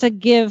have to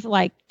give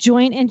like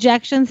joint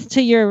injections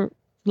to your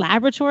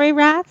laboratory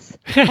rats?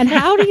 And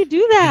how do you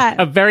do that?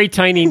 A very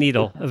tiny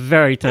needle.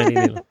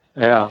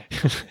 Yeah,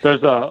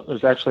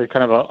 there's actually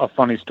kind of a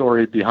funny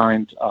story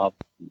behind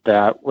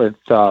that. With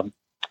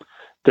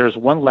there's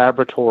one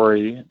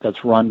laboratory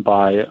that's run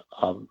by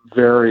a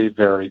very,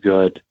 very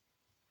good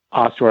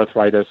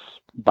osteoarthritis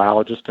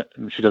biologist.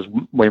 She does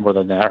way more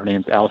than that. Her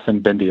name's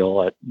Alison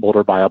Bindiel at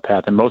Boulder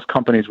Biopath. And most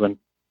companies, when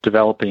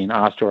developing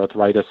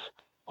osteoarthritis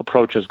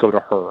approaches, go to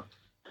her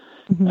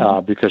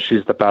because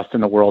she's the best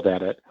in the world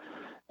at it.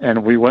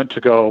 And we went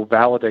to go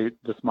validate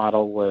this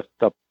model with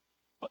the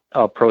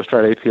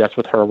ProStride APS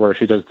with her, where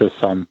she does this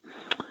a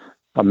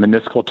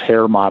meniscal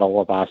tear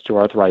model of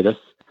osteoarthritis.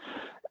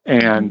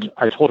 And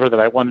I told her that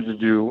I wanted to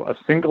do a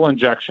single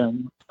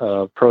injection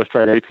of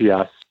ProStride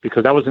APS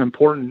because that was an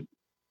important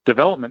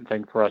development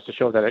thing for us, to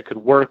show that it could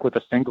work with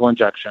a single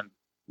injection,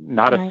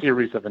 not a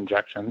series of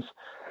injections.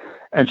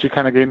 And she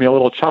kind of gave me a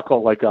little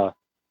chuckle, like,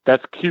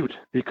 that's cute,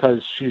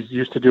 because she's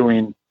used to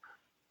doing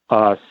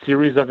a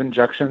series of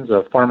injections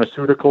of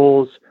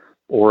pharmaceuticals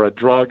or a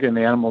drug in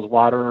the animal's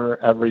water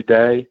every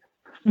day.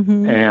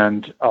 Mm-hmm.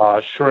 And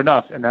sure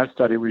enough, in that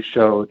study, we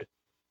showed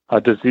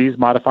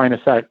disease-modifying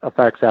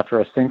effects after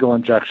a single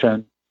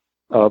injection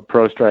of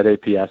ProStride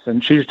APS.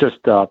 And she's just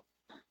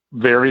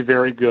very,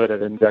 very good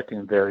at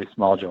injecting very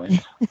small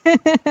joints.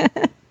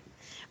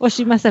 Well,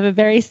 she must have a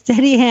very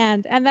steady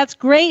hand. And that's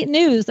great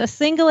news. A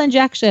single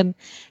injection,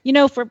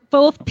 for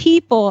both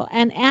people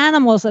and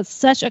animals, that's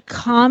such a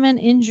common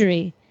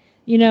injury,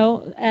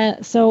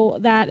 so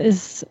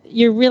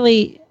you're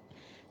really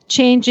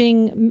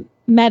changing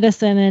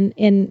medicine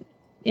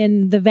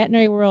in the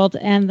veterinary world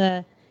and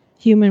the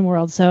human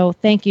world. So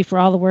thank you for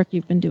all the work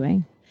you've been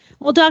doing.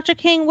 Well, Dr.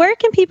 King, where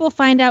can people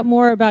find out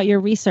more about your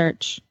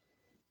research?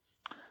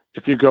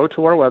 If you go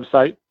to our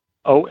website,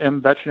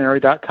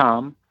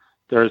 omveterinary.com,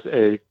 there's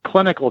a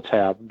clinical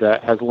tab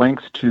that has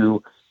links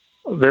to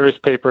various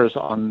papers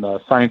on the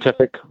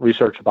scientific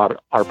research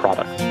about our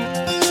products.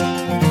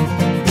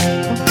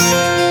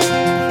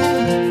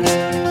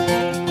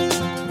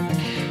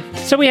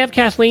 So we have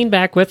Kathleen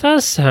back with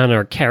us on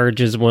our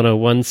Carriages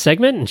 101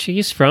 segment, and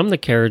she's from the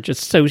Carriage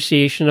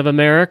Association of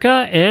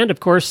America. And, of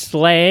course,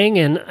 sleighing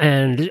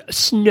and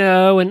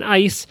snow and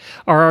ice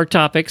are our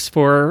topics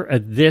for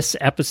this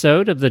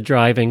episode of the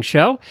Driving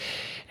Show.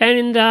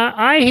 And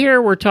I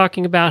hear we're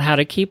talking about how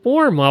to keep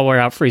warm while we're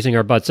out freezing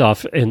our butts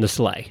off in the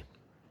sleigh.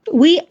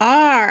 We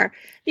are,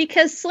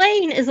 because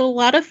sleighing is a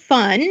lot of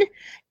fun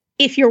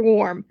if you're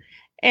warm.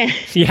 And,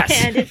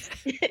 yes. And it's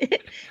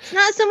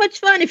not so much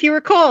fun if you were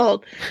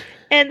cold.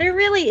 And there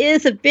really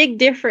is a big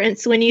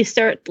difference when you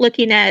start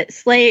looking at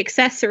sleigh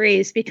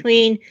accessories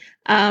between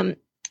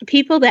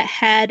people that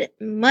had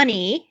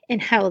money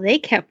and how they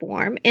kept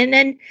warm, and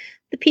then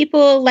the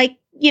people like,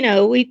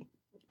 we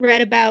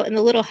read about in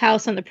the Little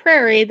House on the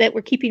Prairie that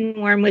were keeping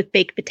warm with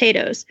baked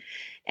potatoes.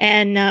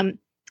 And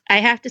I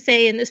have to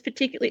say, in this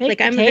particular,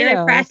 I'm a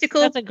very practical.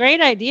 That's a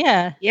great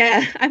idea.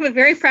 Yeah, I'm a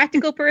very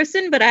practical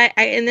person, but I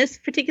in this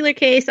particular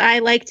case, I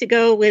like to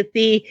go with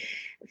the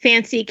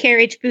fancy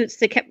carriage boots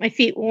that kept my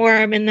feet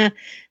warm and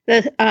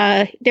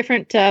the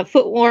different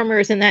foot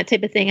warmers and that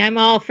type of thing. I'm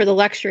all for the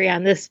luxury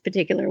on this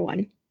particular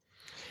one.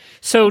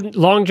 So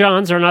long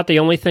johns are not the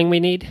only thing we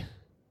need?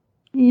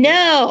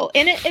 No,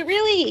 and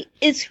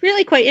it's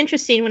really quite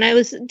interesting. When I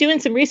was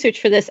doing some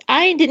research for this,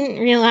 I didn't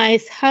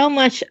realize how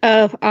much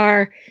of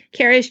our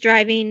carriage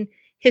driving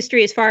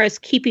history as far as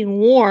keeping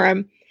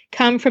warm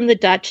come from the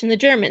Dutch and the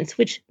Germans,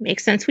 which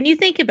makes sense when you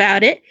think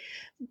about it.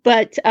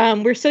 But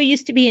we're so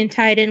used to being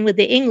tied in with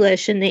the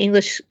English and the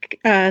English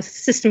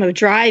system of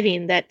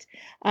driving that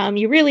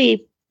you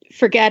really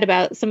forget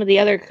about some of the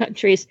other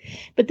countries.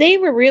 But they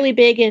were really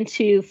big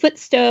into foot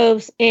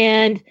stoves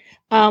and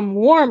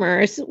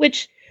warmers,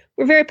 which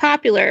were very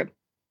popular.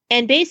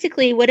 And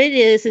basically what it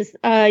is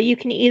you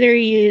can either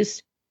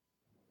use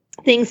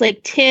things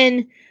like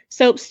tin,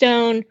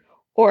 soapstone,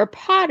 or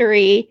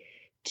pottery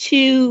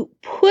to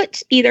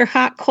put either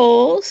hot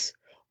coals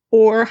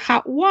or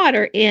hot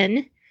water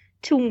in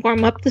to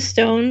warm up the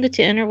stone, the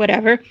tin, or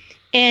whatever.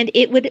 And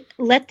it would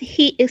let the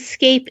heat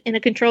escape in a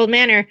controlled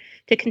manner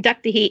to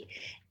conduct the heat.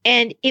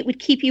 And it would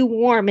keep you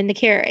warm in the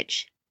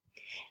carriage,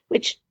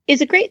 which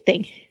is a great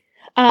thing.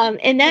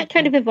 And that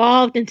kind of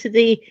evolved into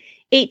the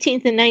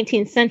 18th and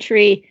 19th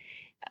century.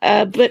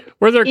 But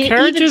were there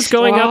carriages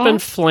going up in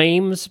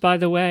flames, by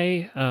the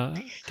way,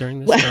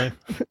 during this time?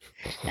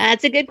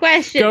 That's a good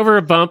question. Go over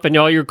a bump and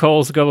all your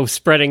coals go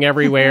spreading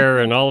everywhere,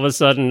 and all of a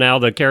sudden now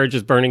the carriage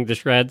is burning to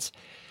shreds.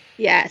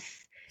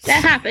 Yes,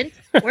 that happened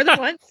more than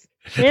once.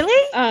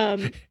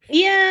 Really?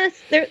 Yes,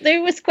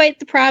 there was quite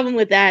the problem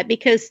with that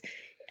because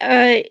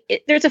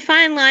there's a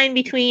fine line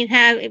between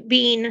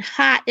being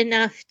hot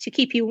enough to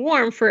keep you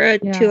warm for a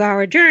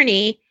 2-hour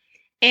journey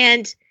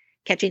and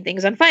catching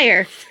things on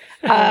fire.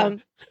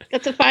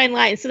 That's a fine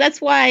line. So that's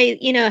why,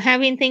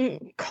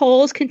 having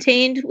coals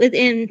contained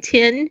within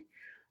tin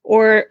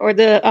or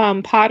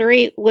the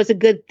pottery was a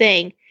good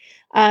thing.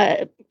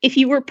 If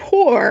you were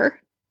poor,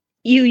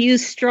 you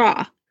used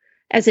straw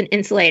as an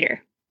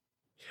insulator.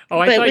 Oh,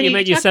 I thought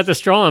you set the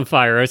straw on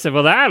fire. I said,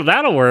 well,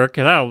 that'll work.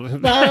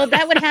 Well,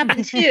 that would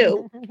happen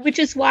too, which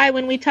is why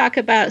when we talk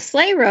about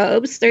sleigh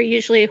robes, they're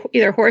usually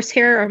either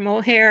horsehair or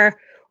mohair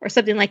or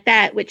something like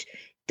that, which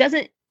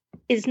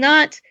is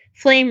not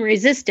flame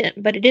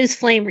resistant, but it is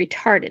flame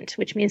retardant,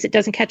 which means it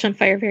doesn't catch on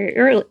fire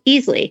very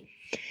easily.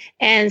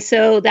 And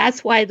so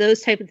that's why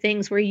those type of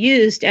things were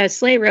used as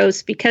sleigh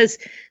robes, because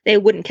they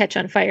wouldn't catch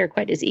on fire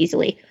quite as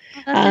easily.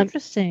 That's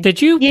interesting.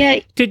 Did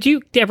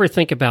you ever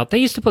think about, they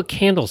used to put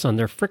candles on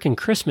their frickin'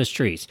 Christmas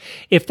trees.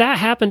 If that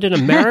happened in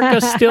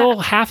America, still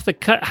half the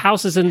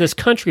houses in this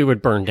country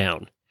would burn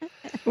down.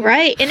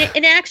 Right. And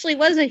it actually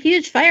was a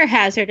huge fire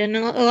hazard, and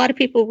a lot of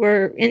people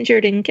were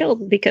injured and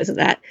killed because of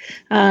that.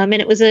 And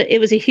it was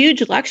a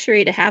huge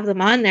luxury to have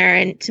them on there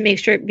and to make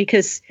sure,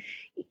 because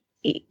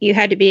you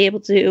had to be able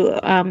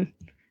to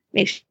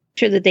make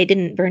sure that they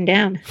didn't burn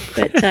down.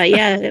 But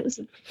it was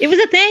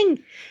a thing.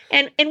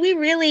 And we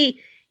really,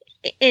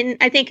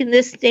 I think in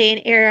this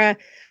day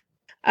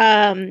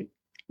and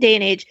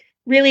age,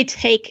 really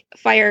take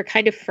fire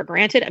kind of for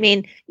granted. I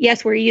mean,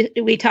 yes,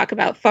 we talk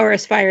about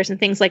forest fires and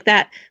things like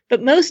that,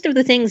 but most of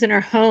the things in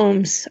our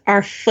homes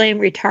are flame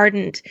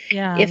retardant,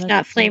 if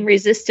not flame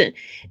resistant.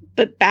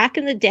 But back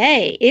in the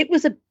day, it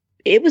was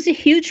a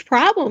huge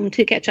problem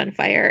to catch on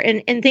fire,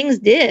 and things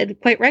did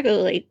quite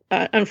regularly,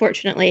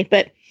 unfortunately.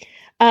 But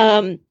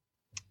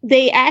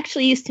they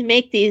actually used to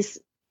make these,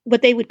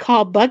 what they would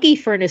call buggy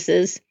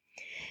furnaces,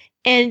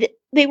 and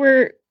they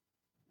were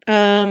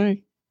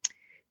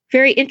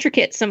very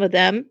intricate, some of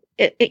them.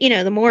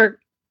 The more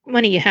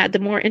money you had, the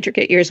more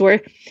intricate yours were.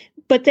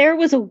 But there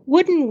was a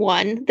wooden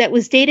one that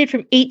was dated from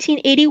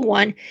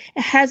 1881.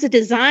 It has a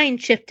design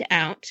chipped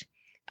out.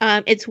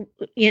 So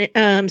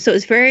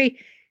it's very,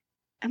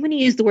 I'm going to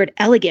use the word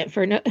elegant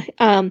for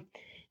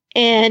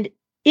and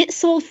it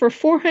sold for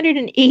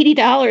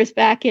 $480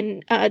 back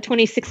in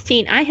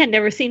 2016. I had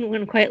never seen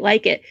one quite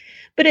like it,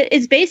 but it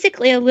is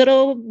basically a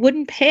little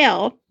wooden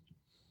pail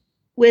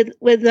with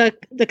the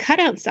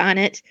cutouts on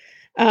it,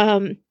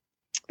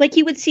 like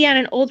you would see on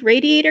an old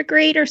radiator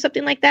grate or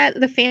something like that,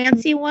 the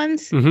fancy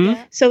ones. Mm-hmm.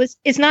 So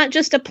it's not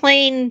just a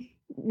plain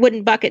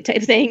wooden bucket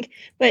type thing,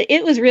 but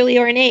it was really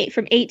ornate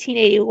from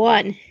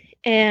 1881.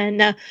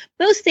 And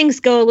most things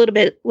go a little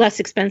bit less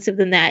expensive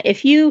than that.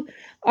 If you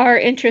are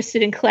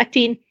interested in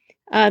collecting,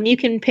 you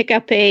can pick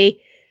up a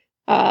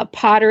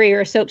pottery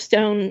or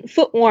soapstone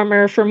foot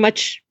warmer for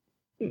much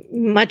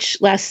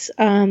less,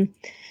 and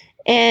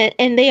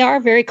they are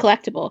very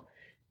collectible.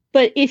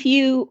 But if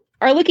you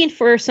are looking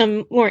for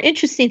some more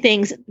interesting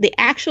things, the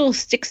actual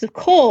sticks of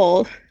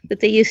coal that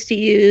they used to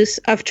use,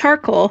 of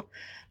charcoal,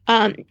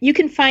 you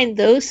can find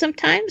those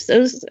sometimes.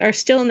 Those are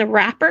still in the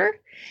wrapper,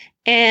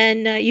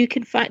 and you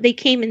can find, they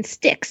came in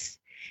sticks,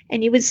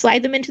 and you would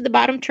slide them into the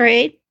bottom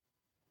tray,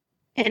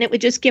 and it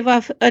would just give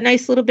off a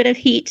nice little bit of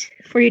heat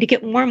for you to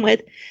get warm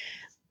with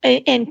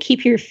and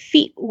keep your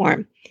feet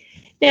warm.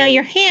 Now,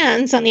 your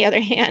hands, on the other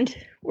hand,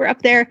 were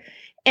up there,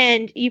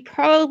 and you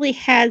probably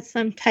had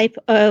some type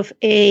of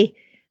a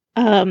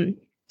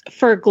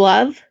fur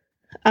glove.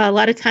 A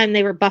lot of time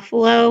they were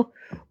buffalo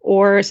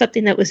or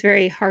something that was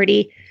very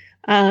hardy.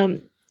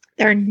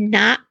 They're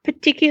not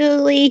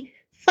particularly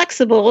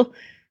flexible,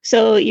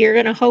 so you're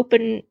going to hope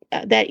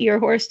that your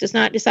horse does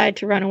not decide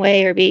to run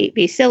away or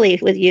be silly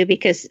with you,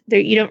 because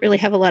you don't really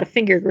have a lot of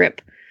finger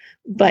grip.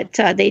 But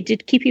they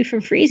did keep you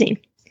from freezing.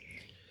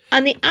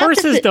 On the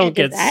horses don't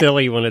get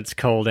silly when it's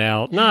cold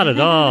out. Not at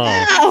all.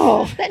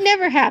 No, that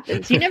never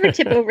happens. You never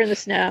tip over in the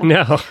snow.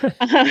 No.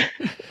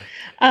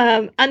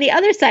 On the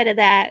other side of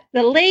that,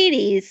 the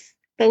ladies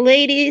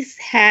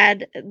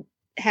had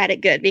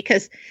it good,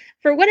 because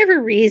for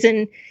whatever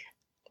reason,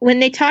 when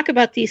they talk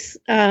about these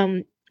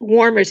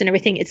warmers and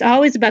everything, it's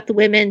always about the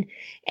women,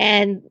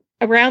 and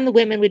around the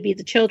women would be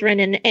the children,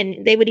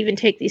 and they would even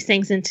take these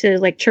things into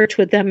like church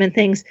with them and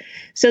things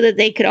so that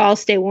they could all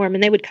stay warm,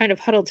 and they would kind of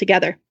huddle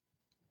together.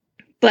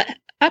 But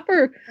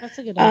upper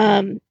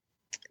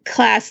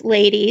class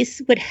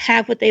ladies would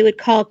have what they would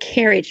call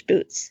carriage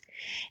boots.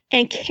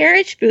 And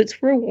carriage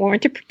boots were worn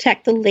to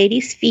protect the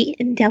ladies' feet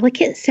in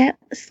delicate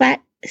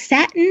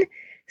satin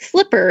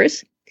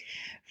slippers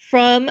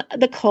from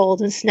the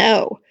cold and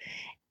snow.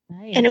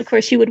 Nice. And of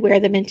course, you would wear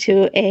them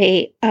into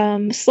a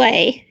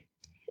sleigh.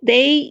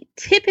 They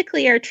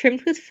typically are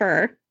trimmed with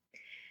fur.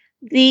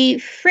 The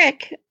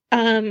Frick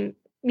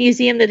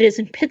Museum that is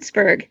in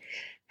Pittsburgh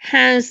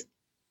has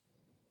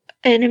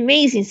an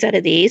amazing set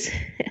of these.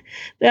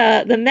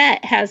 The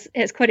Met has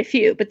quite a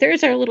few, but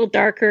theirs are a little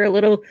darker, a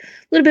little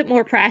bit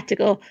more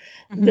practical.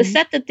 Mm-hmm. The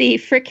set that the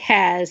Frick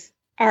has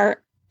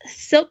are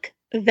silk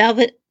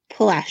velvet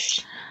plush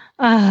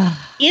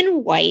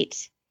in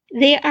white.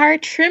 They are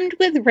trimmed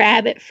with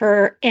rabbit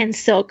fur and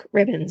silk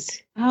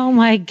ribbons. Oh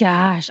my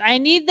gosh, I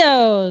need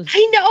those.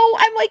 I know.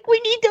 I'm like, we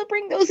need to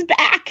bring those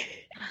back.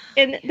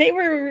 And they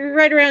were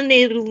right around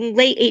the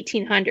late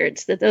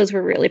 1800s that those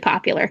were really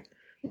popular.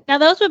 Now,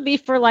 those would be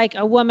for like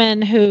a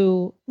woman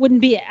who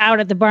wouldn't be out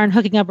at the barn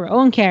hooking up her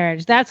own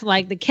carriage. That's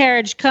like the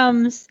carriage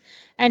comes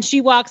and she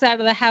walks out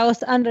of the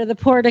house under the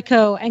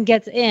portico and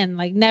gets in,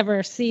 like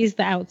never sees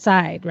the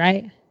outside,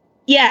 right?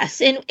 Yes.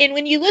 And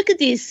when you look at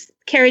these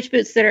carriage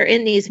boots that are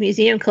in these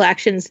museum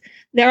collections,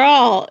 they're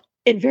all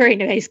in very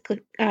nice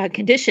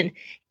condition.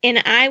 And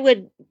I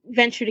would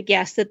venture to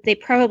guess that they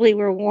probably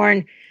were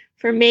worn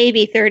for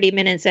maybe 30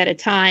 minutes at a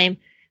time.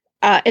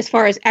 As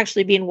far as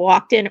actually being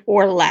walked in,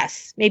 or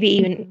less,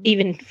 maybe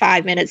even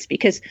 5 minutes,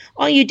 because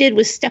all you did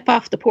was step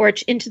off the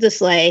porch into the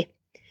sleigh.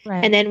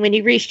 Right. And then when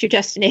you reached your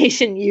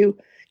destination, you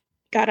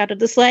got out of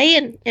the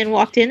sleigh and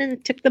walked in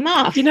and took them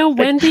off. You know,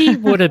 Wendy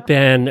would have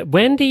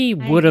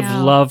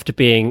loved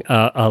being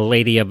a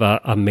lady of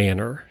a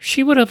manor.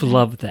 She would have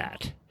loved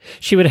that.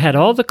 She would have had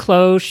all the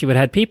clothes. She would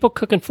have had people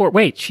cooking for.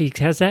 Wait, she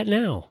has that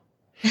now.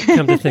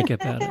 Come to think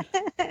about it.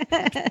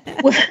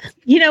 Well,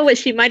 you know what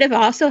she might have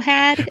also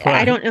had? Right.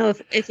 I don't know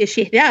if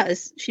she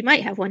does. She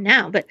might have one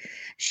now, but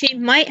she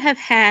might have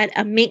had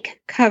a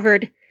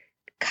mink-covered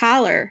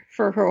collar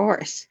for her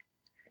horse.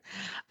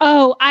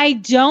 Oh, I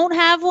don't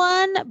have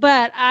one,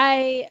 but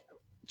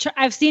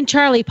I've seen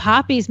Charlie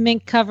Poppy's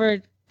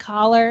mink-covered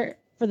collar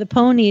for the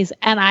ponies,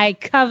 and I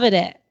covet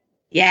it.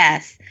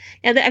 Yes.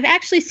 And I've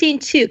actually seen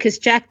two because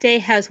Jack Day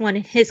has one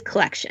in his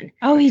collection.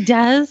 Oh, he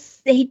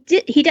does? He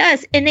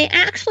does. And they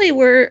actually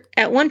were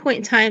at one point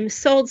in time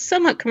sold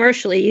somewhat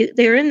commercially.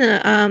 They were in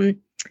the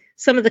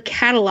some of the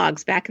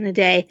catalogs back in the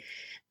day.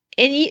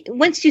 And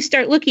once you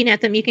start looking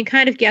at them, you can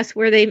kind of guess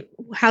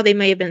how they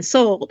may have been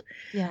sold.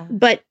 Yeah.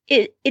 But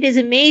it is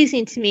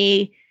amazing to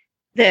me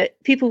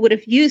that people would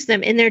have used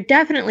them, and they're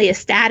definitely a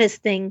status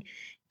thing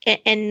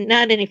and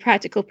not any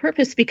practical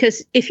purpose,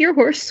 because if your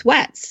horse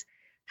sweats,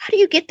 how do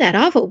you get that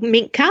off a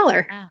mink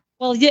collar?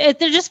 Well, yeah,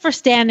 they're just for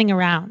standing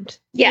around.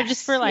 Yeah, They're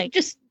just for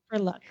for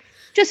look.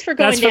 Just for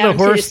going That's for down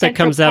the horse to that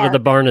comes out of the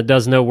barn and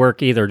does no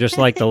work either, just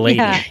like the lady.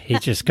 Yeah. He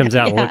just comes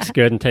out and looks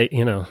good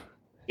and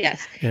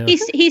Yes, Yeah.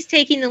 he's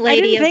taking the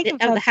lady think of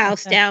about the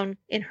house that. down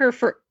in her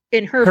fur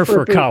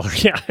fur boots, collar.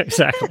 Yeah,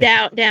 exactly.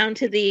 down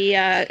to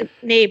the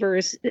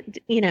neighbors,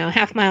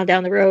 half mile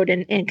down the road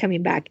and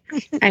coming back,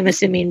 I'm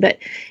assuming. But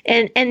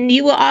and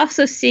you will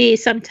also see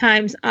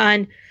sometimes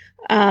on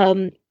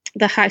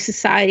the high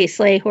society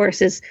sleigh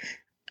horses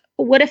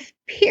what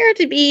appear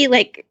to be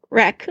like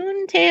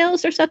raccoon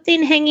tails or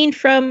something hanging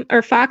from,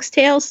 or fox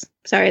tails.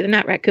 Sorry, they're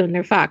not raccoon,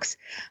 they're fox,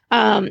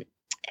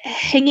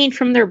 hanging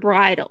from their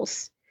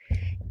bridles.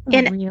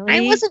 And Really?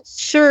 I wasn't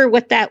sure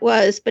what that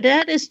was, but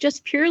that is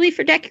just purely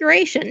for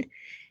decoration.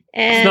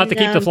 And, It's not to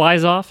keep the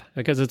flies off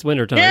because it's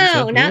wintertime. No,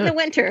 so, not in yeah. the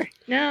winter.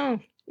 No.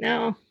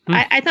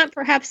 I thought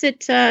perhaps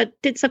it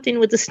did something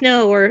with the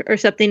snow or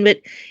something, but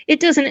it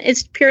doesn't.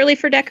 It's purely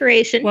for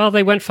decoration. Well,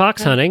 they went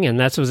fox hunting, and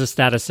that was a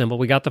status symbol.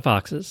 We got the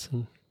foxes.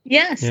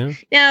 Yes. Yeah.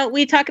 Now,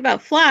 we talk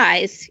about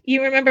flies.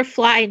 You remember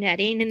fly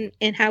netting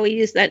and how we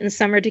use that in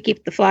summer to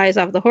keep the flies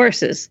off the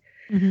horses.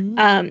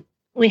 Mm-hmm.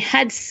 We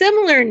had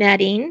similar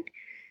netting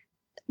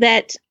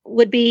that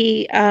would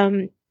be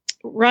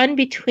run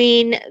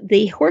between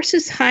the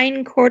horse's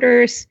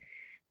hindquarters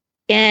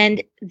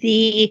and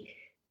the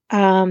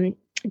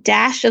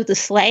dash of the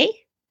sleigh.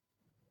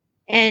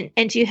 And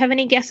do you have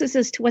any guesses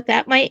as to what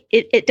that might?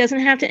 It doesn't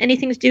have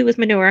anything to do with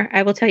manure.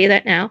 I will tell you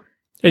that now.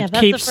 Yeah, It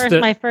that's keeps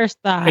my first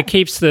thought. it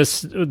keeps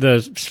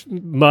the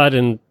mud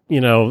and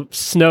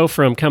snow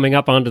from coming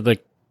up onto the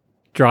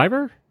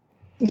driver.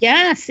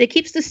 Yes, it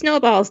keeps the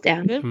snowballs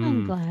down. Good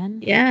one, Glenn.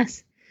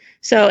 Yes.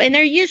 So, and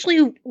they're usually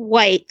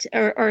white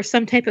or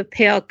some type of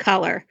pale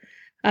color.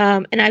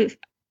 And I've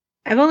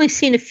only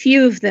seen a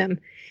few of them,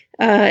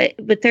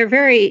 but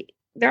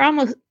they're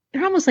almost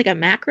like a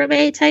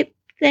macrame type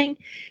thing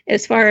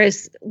as far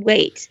as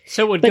weight.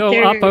 So it would But go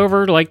they're- up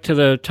over like to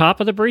the top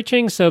of the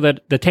breeching so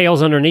that the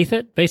tail's underneath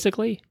it,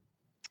 basically.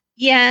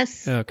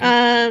 Yes. Okay.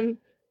 I've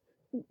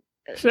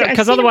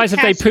Because seen otherwise, them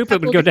if they cast a poop,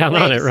 it would couple go down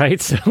on it, different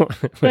right? So,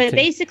 But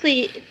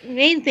basically, the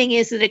main thing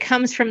is that it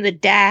comes from the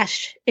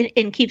dash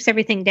and keeps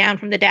everything down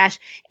from the dash.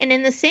 And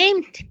in the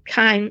same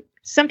time,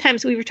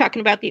 sometimes we were talking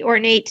about the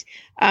ornate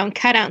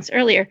cutouts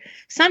earlier.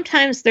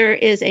 Sometimes there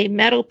is a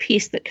metal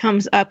piece that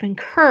comes up and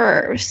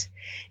curves,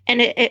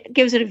 and it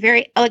gives it a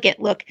very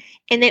elegant look.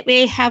 And it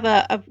may have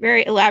a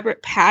very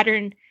elaborate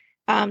pattern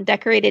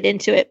decorated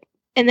into it.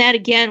 And that,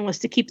 again, was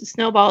to keep the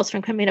snowballs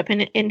from coming up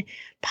and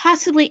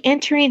possibly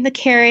entering the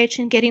carriage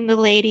and getting the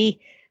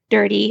lady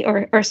dirty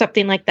or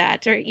something like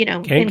that. Or, can't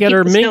and get keep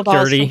her the mink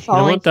snowballs dirty. from You don't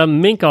falling. want the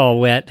mink all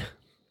wet.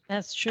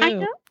 That's true. I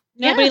know.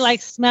 Nobody Yes.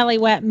 likes smelly,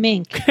 wet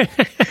mink.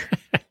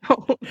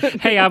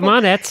 Hey, I'm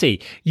on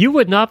Etsy. You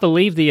would not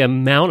believe the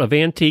amount of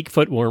antique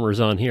foot warmers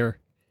on here.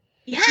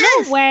 Yes.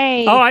 No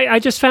way. Oh, I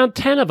just found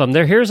 10 of them.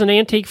 Here's an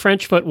antique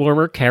French foot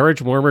warmer,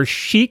 carriage warmer,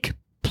 chic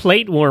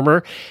plate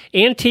warmer,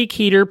 antique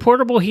heater,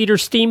 portable heater,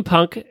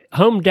 steampunk,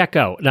 home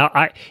deco.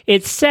 Now,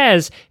 it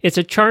says it's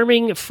a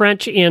charming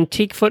French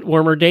antique foot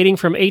warmer dating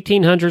from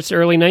 1800s to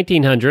early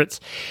 1900s,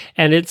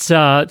 and it's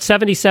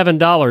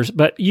 $77,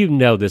 but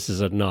this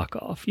is a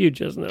knockoff. You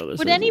just know this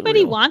Would isn't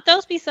anybody real. want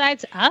those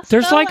besides us?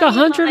 There's though? like I mean,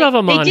 100 of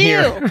them They on do.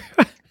 here.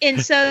 And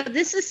so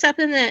this is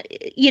something that,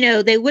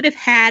 they would have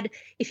had,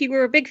 if you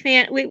were a big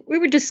fan, we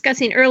were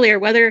discussing earlier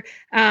whether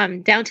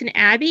Downton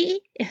Abbey,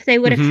 if they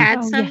would have Mhm. had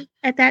Oh, some yeah.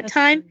 at that That's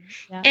time. true.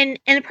 Yeah. And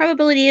the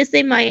probability is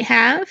they might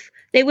have.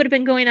 They would have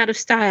been going out of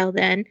style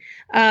then.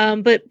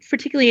 But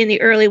particularly in the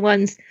early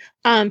ones,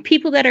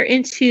 people that are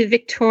into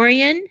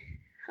Victorian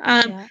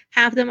Yeah.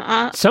 have them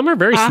off. Some are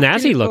very Often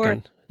snazzy for-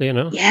 looking,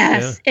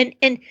 Yes. And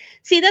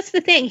see, that's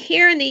the thing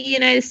here in the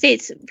United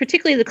States,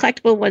 particularly the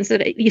collectible ones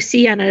that you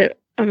see on a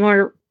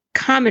more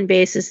common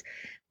basis,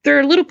 they're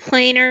a little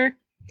plainer.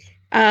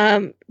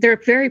 They're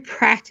very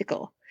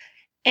practical.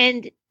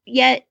 And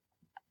yet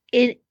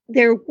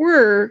there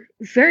were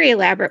very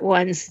elaborate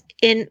ones,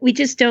 and we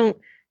just don't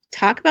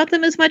talk about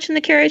them as much in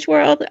the carriage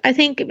world, I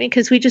think,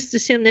 because we just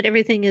assume that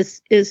everything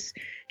is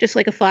just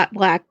like a flat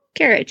black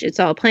carriage. It's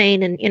all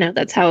plain, and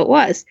that's how it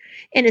was.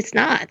 And it's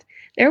not.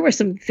 There were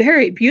some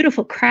very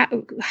beautiful,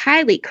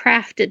 highly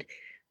crafted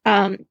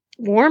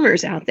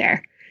warmers out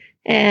there,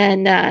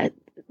 and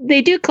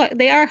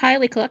they are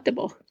highly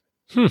collectible.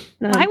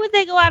 Why would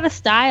they go out of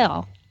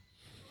style?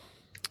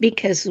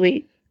 Because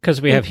we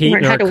Because we have heat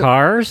in our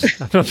cars.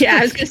 Yeah,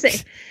 I was going to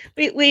say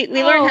we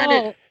learned how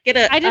to get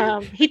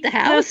heat the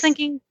house. I was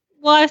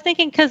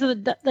thinking because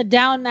of the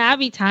Downton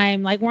Abbey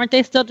time. Like, weren't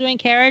they still doing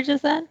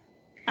carriages then?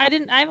 I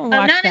haven't watched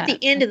not that. at the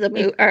end of the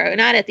movie, or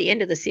not at the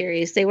end of the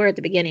series. They were at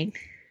the beginning.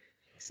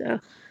 So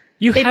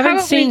you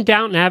haven't seen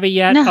Downton Abbey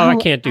yet? No, oh, I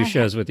can't do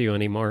shows with you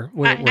anymore.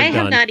 We're I done.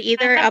 have not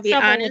either. I'll be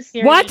honest.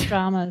 What?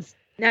 Dramas.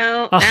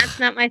 No, that's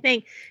not my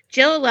thing.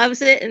 Jill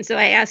loves it, and so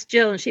I asked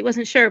Jill, and she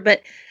wasn't sure.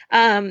 But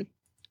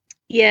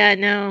yeah,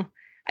 no.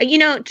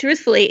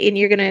 Truthfully,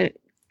 and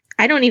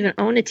I don't even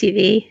own a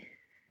TV.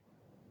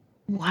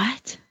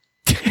 What?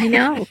 I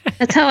know.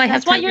 That's how I have.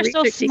 That's why you're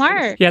so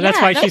smart. Yeah,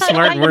 that's why she's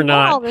smart and we're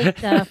not. All this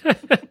stuff.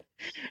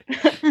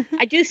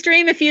 I do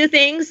stream a few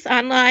things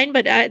online,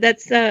 but I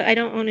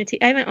don't own a TV.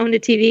 I haven't owned a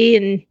TV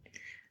in,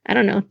 I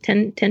don't know,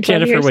 10, 12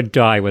 Jennifer years. would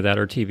die without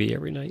her TV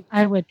every night.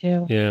 I would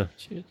too. Yeah.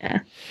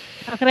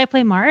 How could I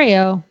play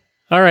Mario?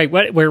 All right,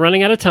 we're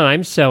running out of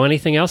time, so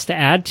anything else to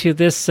add to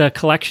this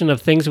collection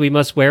of things we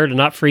must wear to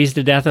not freeze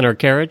to death in our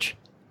carriage?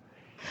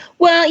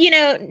 Well,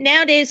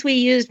 nowadays we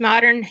use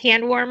modern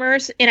hand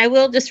warmers, and I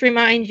will just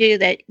remind you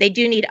that they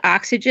do need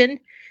oxygen.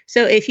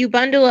 So if you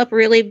bundle up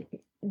really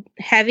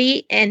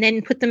heavy and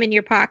then put them in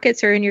your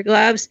pockets or in your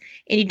gloves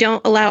and you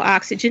don't allow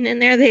oxygen in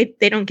there,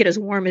 they don't get as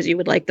warm as you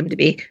would like them to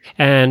be.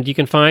 And you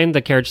can find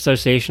the Carriage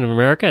Association of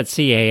America at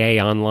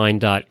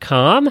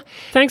caaonline.com.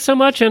 Thanks so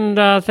much,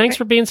 and thanks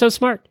for being so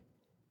smart.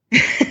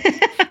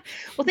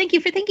 Well, thank you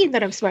for thinking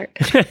that I'm smart.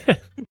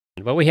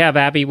 Well, we have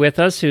Abby with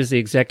us, who's the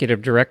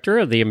executive director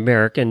of the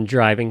American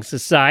Driving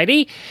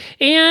Society.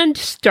 And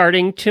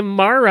starting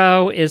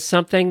tomorrow is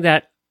something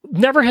that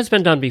never has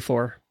been done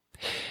before.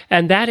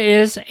 And that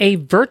is a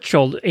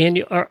virtual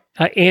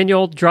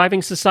annual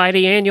Driving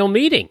Society annual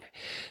meeting.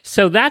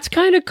 So that's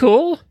kind of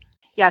cool.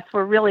 Yes,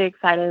 we're really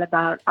excited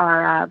about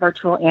our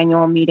virtual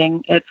annual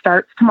meeting. It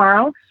starts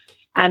tomorrow,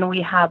 and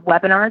we have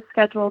webinars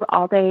scheduled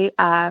all day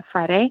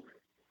Friday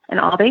and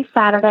all day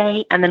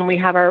Saturday. And then we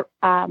have our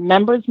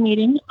members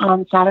meeting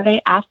on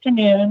Saturday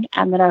afternoon,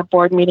 and then our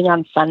board meeting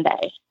on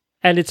Sunday.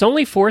 And it's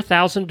only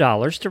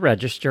 $4,000 to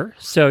register,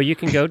 so you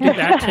can go do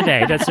that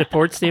today. That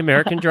supports the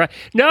American Drive.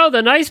 No,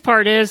 the nice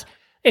part is,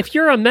 if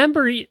you're a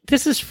member,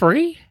 this is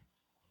free?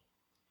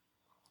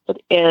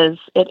 It is.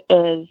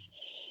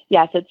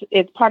 Yes,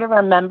 it's part of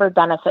our member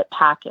benefit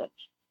package.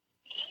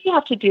 What you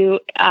have to do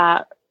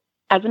as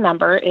a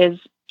member is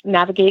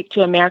navigate to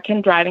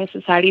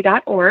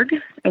AmericanDrivingSociety.org,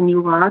 and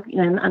you log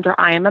in under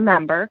I am a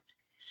member.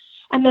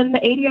 And then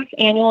the ADS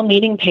annual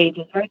meeting page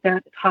is right there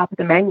at the top of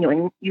the menu,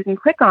 and you can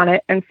click on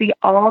it and see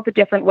all the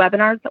different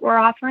webinars that we're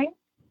offering.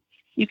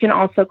 You can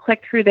also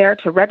click through there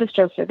to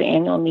register for the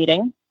annual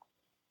meeting.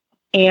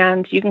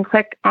 And you can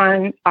click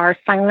on our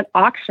silent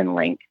auction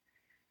link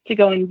to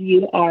go and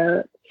view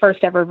our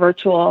first ever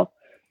virtual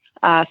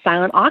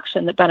silent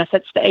auction that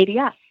benefits the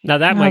ADS. Now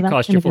that might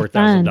cost you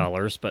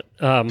 $4,000, but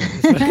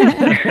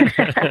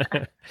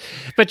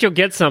but you'll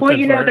get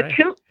something.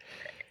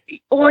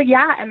 Well,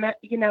 and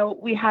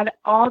we had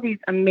all these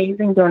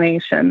amazing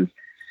donations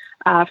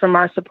from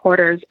our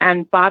supporters,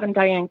 and Bob and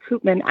Diane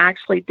Koopman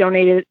actually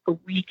donated a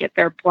week at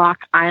their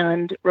Block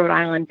Island, Rhode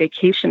Island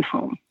vacation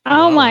home.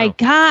 Oh my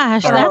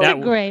gosh, that's a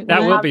great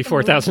that one. will be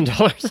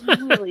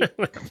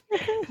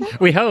 $4,000.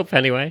 We hope,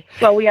 anyway.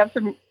 Well, we have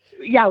some.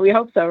 Yeah, we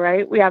hope so,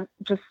 right? We have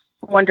just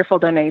wonderful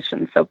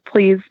donations. So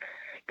please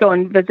go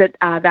and visit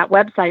that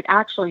website.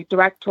 Actually,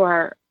 direct to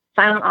our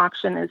silent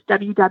auction is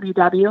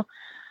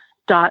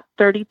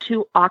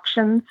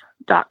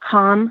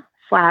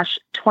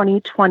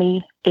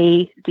www.32auctions.com/2020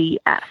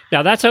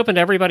 Now that's open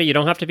to everybody. You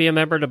don't have to be a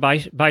member to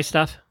buy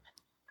stuff.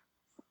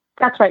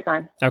 That's right,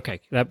 Glenn. Okay,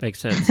 that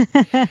makes sense.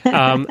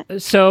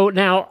 So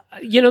now,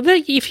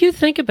 if you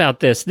think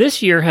about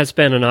this year has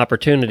been an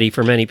opportunity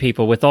for many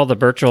people with all the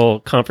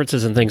virtual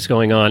conferences and things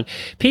going on.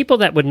 People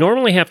that would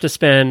normally have to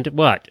spend,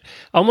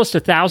 almost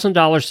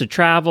 $1,000 to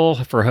travel,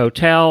 for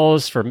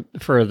hotels, for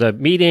the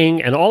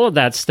meeting and all of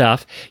that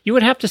stuff, you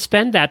would have to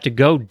spend that to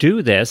go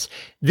do this.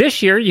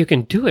 This year, you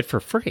can do it for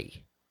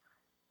free.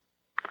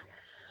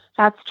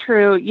 That's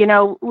true.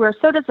 We're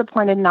so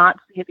disappointed not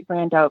to be at the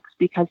Grand Oaks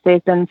because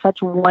they've been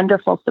such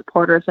wonderful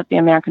supporters of the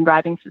American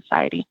Driving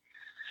Society.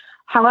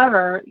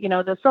 However,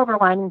 the silver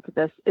lining to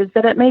this is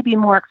that it may be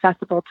more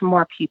accessible to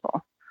more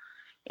people.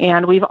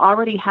 And we've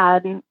already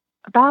had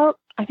I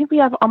think we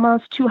have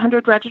almost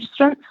 200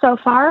 registrants so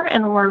far,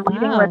 and we're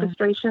leaving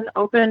registration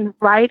open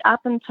right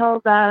up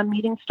until the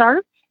meeting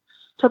starts,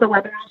 till the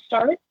webinar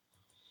starts.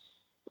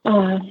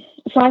 So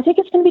I think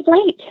it's going to be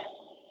great.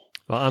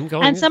 Well, I'm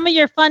going. And some of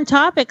your fun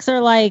topics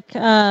are like,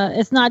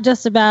 it's not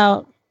just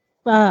about,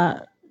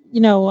 a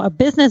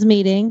business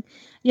meeting.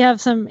 You have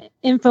some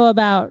info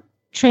about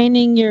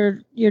training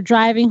your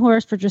driving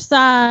horse for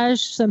dressage,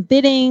 some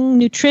bidding,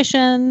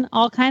 nutrition,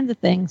 all kinds of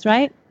things,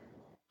 right?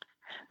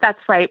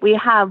 That's right. We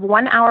have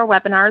 1 hour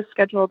webinars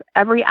scheduled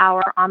every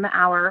hour on the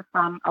hour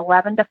from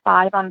 11 to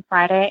 5 on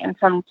Friday and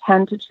from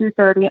 10 to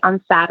 2:30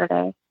 on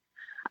Saturday.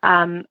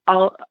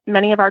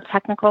 Many of our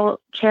technical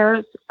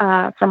chairs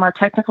from our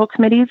technical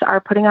committees are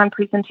putting on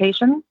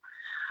presentations.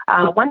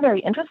 One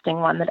very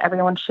interesting one that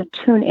everyone should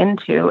tune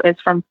into is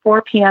from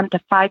 4 p.m. to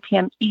 5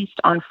 p.m. East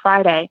on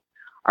Friday.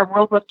 Our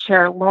rulebook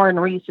chair, Lauren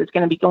Reese, is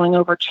going to be going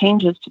over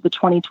changes to the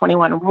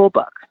 2021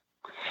 rulebook.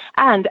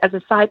 And as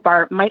a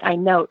sidebar, might I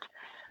note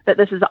that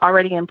this is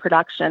already in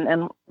production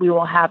and we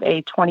will have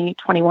a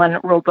 2021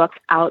 rulebook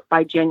out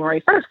by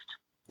January 1st.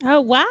 Oh,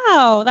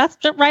 wow. That's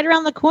right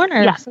around the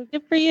corner. Yeah. So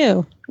good for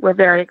you. We're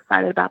very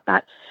excited about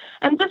that.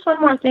 And just one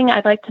more thing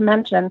I'd like to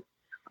mention.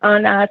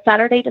 On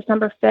Saturday,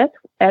 December 5th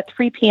at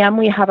 3 p.m.,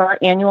 we have our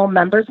annual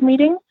members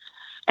meeting.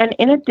 And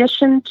in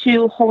addition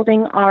to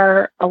holding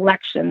our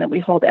election that we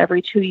hold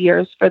every 2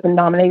 years for the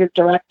nominated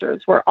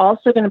directors, we're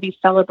also going to be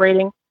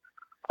celebrating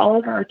all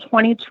of our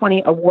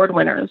 2020 award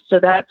winners. So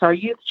that's our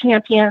youth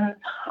champions,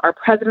 our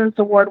President's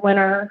Award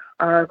winner,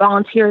 our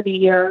Volunteer of the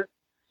Year.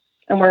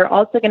 And we're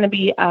also going to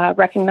be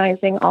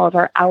recognizing all of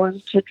our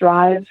Hours to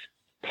Drive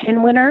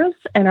pin winners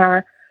and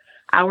our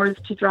Hours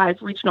to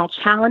Drive Regional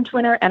Challenge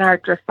winner and our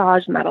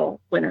Dressage Medal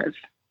winners.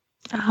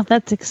 Oh,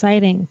 that's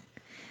exciting.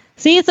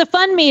 See, it's a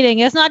fun meeting.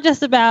 It's not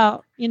just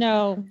about,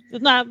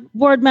 it's not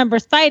board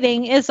members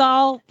fighting. It's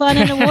all fun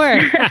and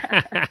award.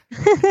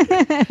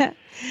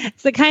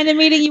 It's the kind of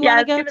meeting you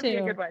want to go to. Be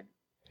a good one.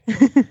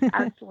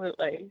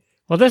 Absolutely.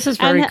 Well, this is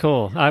very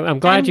cool. I'm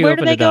glad you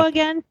opened it up.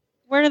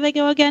 Where do they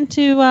go again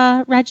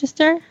to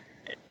register?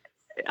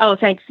 Oh,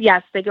 thanks.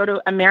 Yes, they go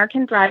to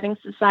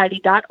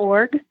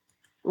AmericanDrivingSociety.org,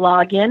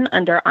 log in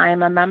under I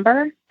am a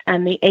member,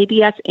 and the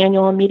ADS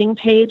annual meeting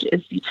page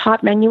is the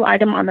top menu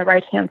item on the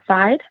right-hand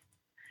side.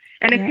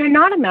 And if you're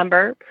not a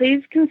member,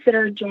 please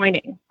consider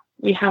joining.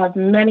 We have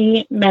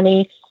many,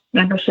 many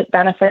membership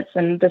benefits,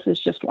 and this is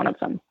just one of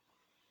them.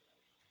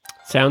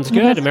 Sounds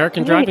good.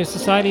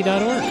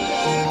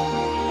 AmericanDrivingSociety.org.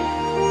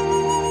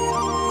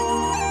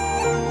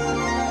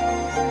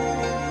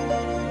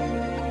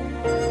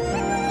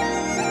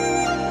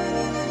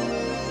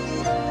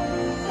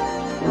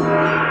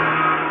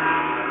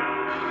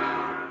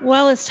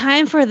 Well, it's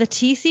time for the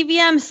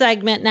TCVM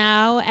segment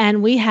now,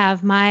 and we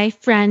have my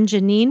friend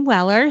Janine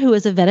Weller, who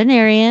is a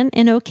veterinarian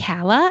in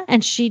Ocala,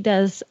 and she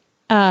does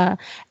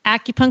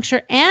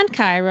acupuncture and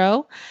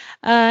chiro,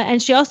 and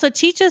she also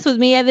teaches with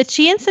me at the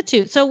Chi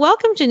Institute. So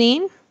welcome,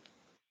 Janine.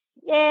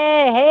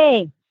 Yay,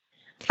 hey.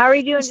 How are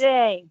you doing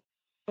today?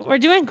 We're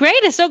doing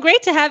great. It's so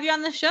great to have you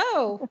on the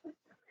show.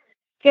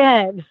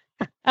 Good.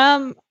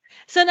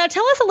 So now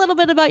tell us a little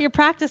bit about your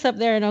practice up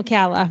there in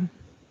Ocala.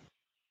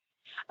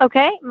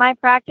 Okay, my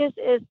practice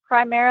is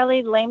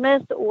primarily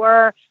lameness,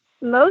 or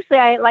mostly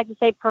I like to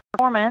say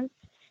performance,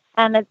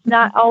 and it's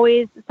not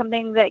always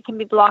something that can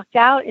be blocked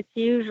out. It's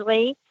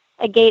usually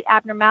a gait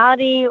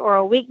abnormality or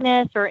a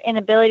weakness or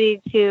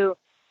inability to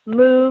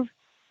move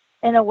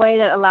in a way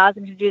that allows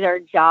them to do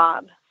their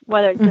job,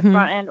 whether it's the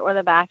front end or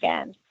the back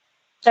end.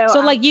 So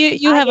like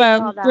you have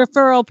a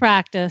referral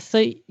practice.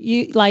 So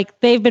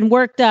they've been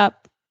worked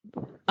up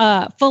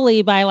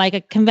fully by like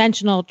a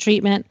conventional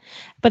treatment,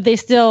 but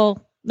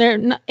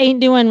ain't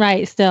doing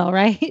right still,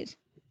 right?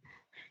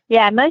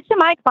 Yeah, most of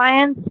my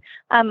clients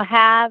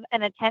have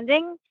an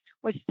attending,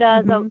 which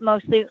does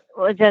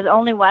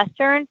only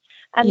Western,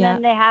 and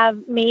then they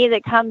have me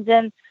that comes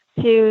in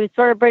to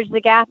sort of bridge the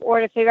gap or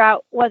to figure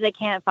out what they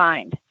can't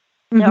find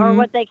or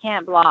what they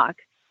can't block.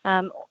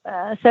 So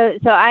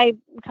I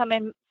come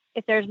in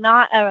if there's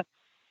not a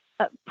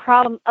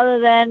problem other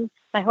than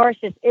my horse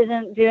just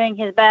isn't doing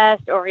his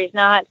best, or he's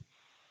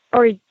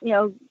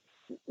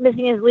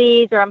missing his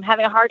leads, or I'm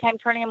having a hard time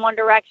turning in one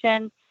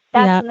direction.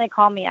 That's when they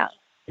call me out.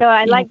 So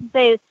I'd like to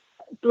say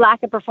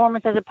lack of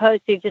performance as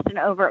opposed to just an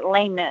overt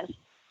lameness.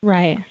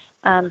 Right.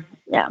 But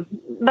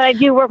I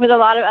do work with a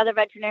lot of other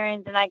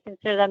veterinarians, and I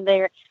consider them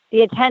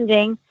the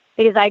attending,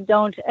 because I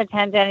don't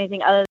attend to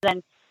anything other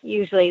than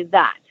usually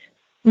that.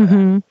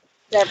 Their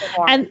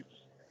performance.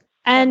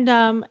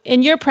 And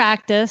in your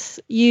practice,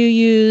 you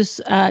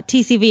use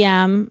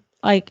TCVM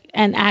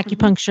and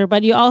acupuncture,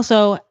 but you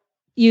also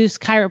use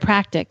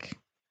chiropractic,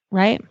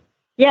 right?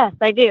 Yes,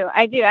 I do.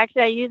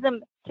 Actually, I use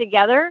them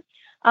together.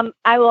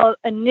 I will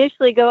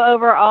initially go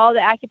over all the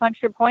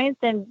acupuncture points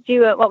and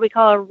do what we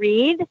call a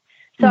read.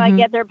 So I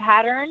get their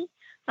pattern.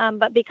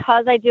 But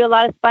because I do a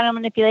lot of spinal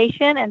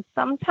manipulation, and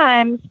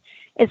sometimes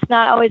it's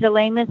not always a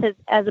lameness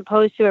as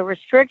opposed to a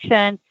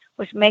restriction,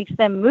 which makes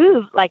them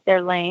move like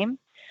they're lame,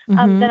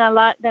 then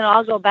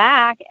I'll go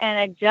back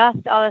and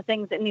adjust all the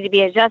things that need to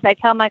be adjusted. I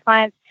tell my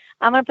clients,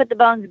 I'm going to put the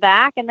bones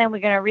back, and then we're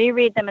going to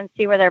reread them and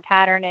see where their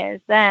pattern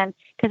is then,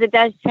 because it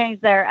does change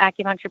their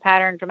acupuncture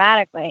pattern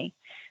dramatically.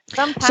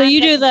 Sometimes so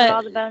you do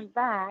all the bones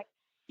back.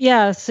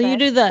 Yeah. So you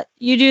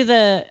do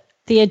the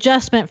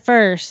adjustment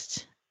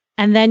first,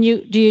 and then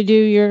you do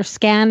your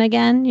scan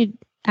again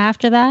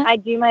after that? I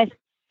do my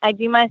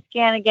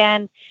scan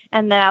again,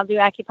 and then I'll do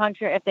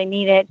acupuncture if they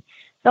need it.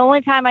 The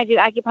only time I do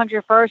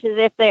acupuncture first is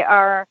if they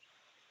are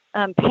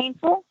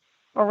painful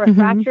or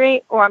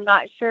refractory, or I'm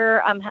not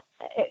sure.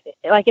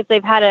 Like if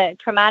they've had a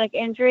traumatic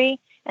injury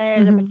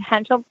and there's a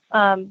potential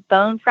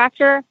bone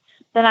fracture,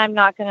 then I'm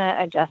not going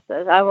to adjust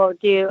those. I will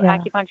do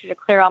acupuncture to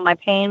clear all my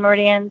pain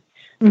meridians,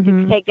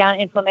 to take down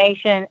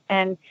inflammation,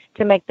 and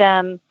to make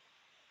them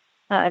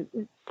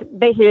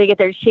basically to get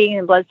their chi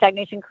and blood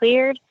stagnation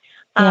cleared.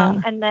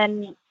 Yeah. And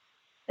then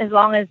as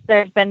long as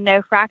there's been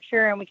no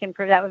fracture and we can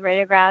prove that with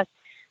radiographs,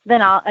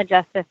 then I'll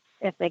adjust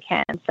if they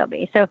can still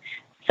be. So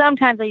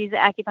sometimes I use the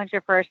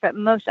acupuncture first, but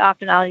most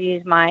often I'll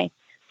use my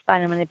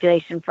spinal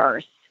manipulation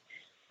first.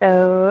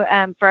 So,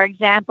 for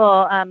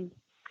example,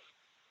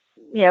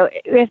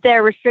 if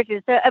they're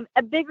restricted, so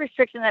a big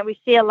restriction that we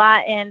see a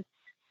lot in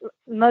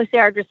mostly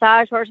our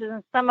dressage horses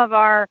and some of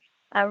our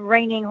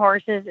reining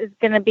horses is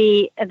going to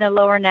be in the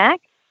lower neck.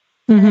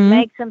 Mm-hmm. And it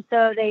makes them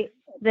so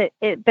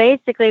it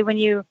basically when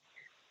C7,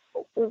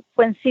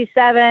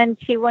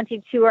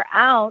 T1, T2 are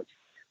out,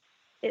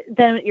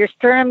 then your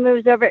sternum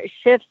moves over, it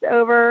shifts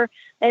over,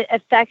 it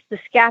affects the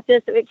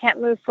scapula so it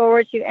can't move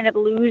forward. So you end up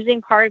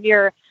losing part of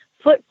your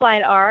foot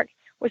flight arc,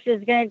 which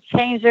is going to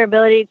change their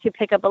ability to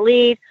pick up a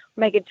lead,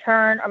 make a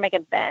turn, or make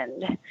a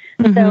bend.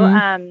 Mm-hmm.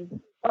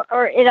 So,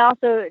 or it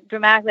also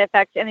dramatically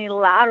affects any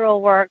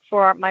lateral work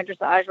for my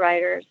dressage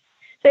riders.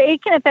 So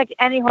it can affect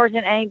any horse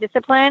in any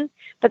discipline,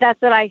 but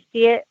that's what I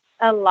see it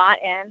a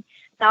lot in. And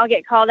I'll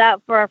get called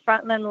out for a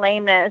front limb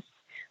lameness.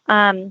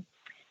 Often,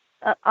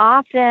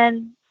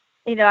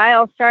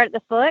 I'll start at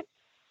the foot,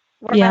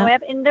 work my way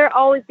up, and they're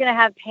always going to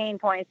have pain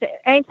points. So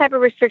any type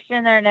of restriction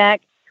in their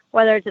neck,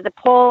 whether it's at the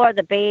pole or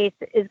the base,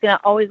 is going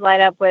to always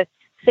light up with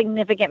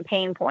significant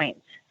pain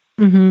points.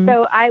 Mm-hmm.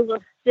 So I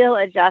will still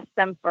adjust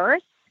them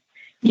first.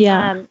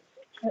 Yeah.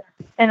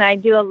 And I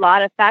do a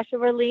lot of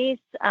fascial release,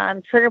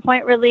 trigger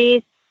point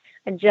release,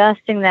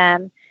 adjusting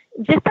them.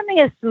 Just something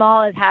as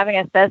small as having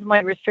a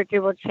sesamoid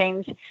restrictor will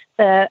change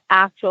the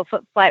actual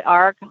foot flight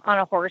arc on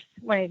a horse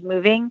when he's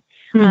moving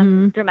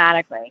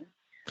dramatically.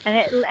 And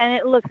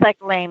it looks like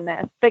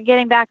lameness. But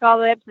getting back all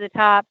the way up to the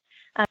top,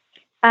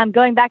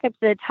 going back up to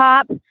the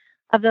top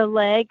of the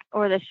leg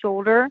or the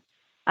shoulder,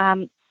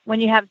 when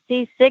you have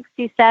C6,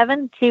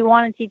 C7,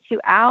 T1, and T2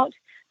 out,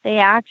 they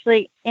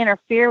actually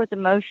interfere with the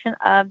motion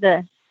of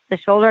the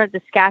shoulder,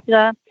 the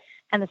scapula,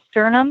 and the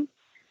sternum.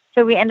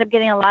 So we end up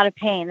getting a lot of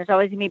pain. There's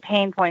always going to be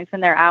pain points when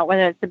they're out,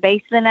 whether it's the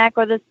base of the neck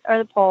or the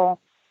pole.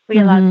 We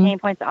get a lot of pain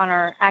points on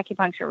our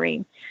acupuncture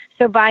read.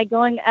 So by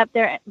going up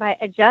there, by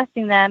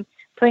adjusting them,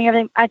 putting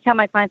everything, I tell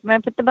my clients, I'm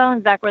going to put the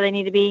bones back where they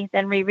need to be,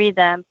 then reread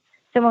them.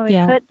 So when we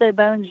put the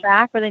bones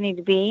back where they need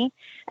to be,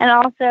 and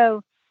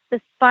also the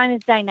spine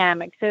is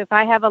dynamic. So if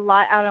I have a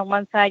lot out on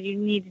one side, you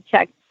need to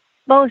check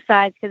both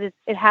sides because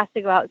it has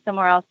to go out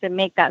somewhere else to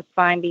make that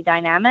spine be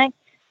dynamic.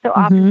 So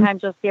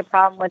oftentimes you'll see a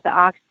problem with the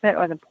occiput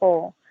or the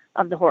pole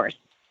of the horse,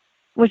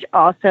 which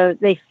also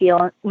they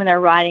feel when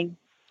they're riding,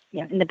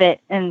 in the bit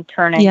and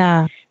turning.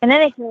 Yeah. And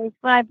then when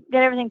I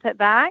get everything put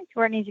back to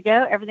where it needs to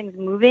go, everything's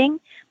moving.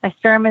 My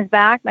sternum is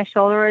back. My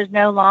shoulder is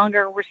no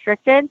longer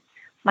restricted.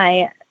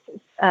 My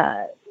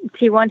T1,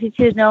 T2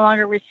 is no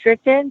longer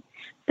restricted.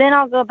 Then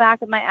I'll go back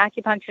with my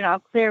acupuncture and I'll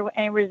clear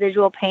any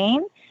residual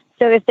pain.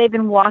 So if they've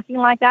been walking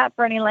like that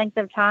for any length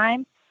of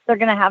time, they're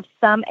going to have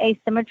some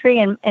asymmetry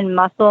in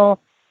muscle.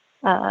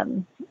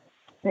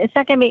 It's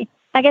not going to be,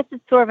 I guess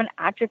it's sort of an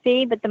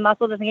atrophy, but the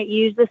muscle doesn't get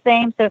used the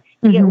same. So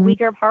you get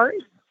weaker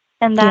parts.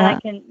 And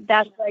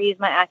that's what I use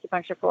my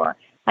acupuncture for.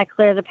 I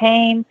clear the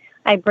pain.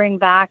 I bring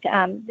back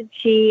the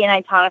chi and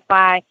I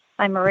tonify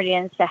my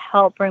meridians to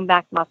help bring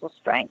back muscle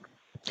strength.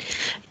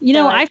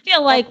 I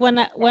feel like when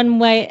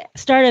I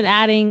started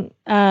adding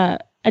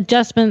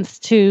adjustments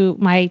to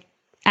my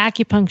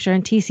acupuncture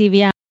and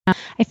TCVM,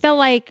 I felt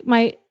like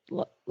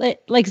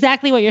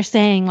exactly what you're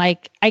saying.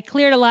 Like I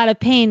cleared a lot of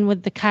pain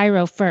with the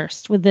chiro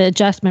first, with the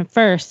adjustment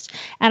first.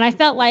 And I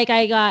felt like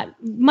I got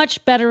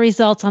much better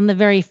results on the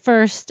very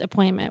first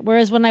appointment.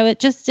 Whereas when I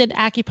just did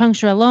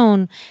acupuncture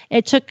alone,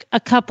 it took a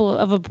couple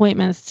of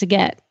appointments to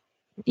get,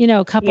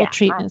 a couple of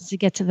treatments to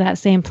get to that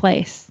same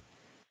place.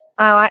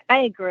 Oh, I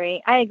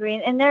agree.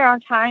 And there are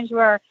times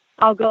where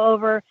I'll go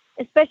over,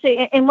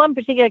 especially in one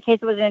particular case,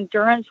 it was an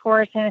endurance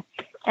horse and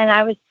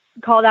I was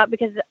called out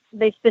because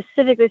they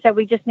specifically said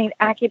we just need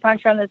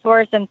acupuncture on this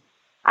horse, and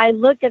I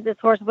looked at this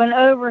horse, went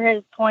over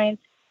his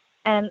points,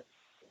 and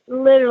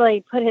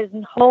literally put his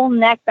whole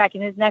neck back,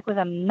 and his neck was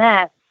a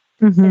mess.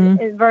 His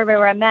vertebrae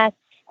were a mess,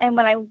 and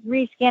when I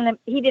rescanned him,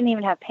 he didn't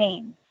even have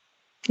pain.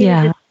 He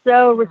was just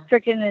so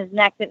restricted in his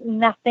neck that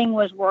nothing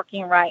was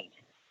working right.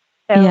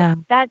 So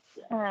it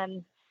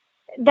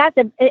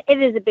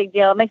is a big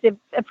deal. It makes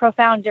a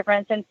profound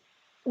difference. And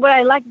what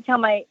I like to tell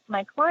my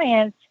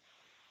clients,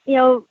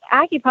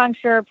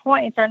 acupuncture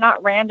points are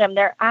not random.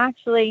 They're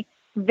actually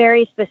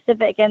very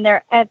specific, and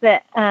they're at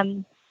that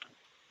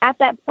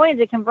point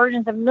is a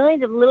convergence of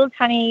millions of little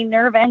tiny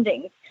nerve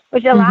endings,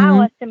 which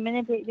allow us to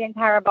manipulate the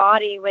entire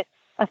body with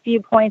a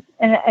few points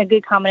and a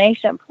good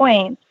combination of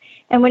points.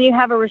 And when you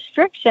have a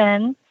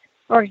restriction,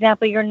 for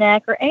example, your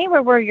neck or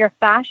anywhere where your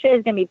fascia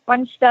is going to be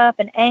bunched up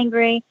and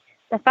angry,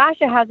 the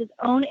fascia has its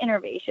own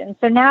innervation.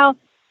 So now,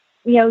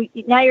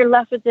 now you're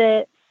left with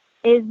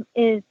is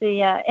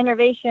the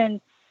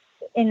innervation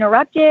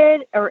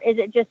interrupted, or is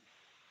it just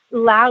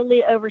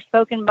loudly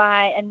overspoken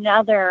by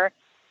another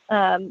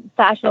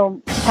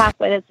fascial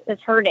pathway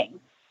that's hurting?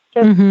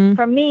 So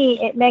for me,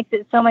 it makes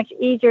it so much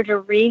easier to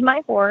read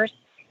my horse.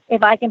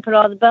 if I can put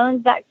all the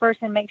bones back first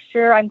and make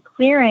sure I'm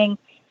clearing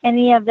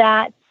any of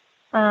that,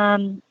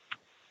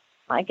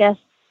 I guess,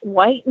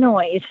 white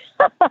noise.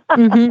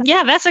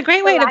 Yeah, that's a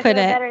great way to put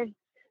it.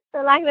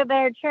 For lack of a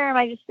better term,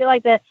 I just feel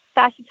like the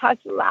fascia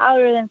talks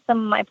louder than some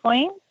of my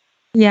points.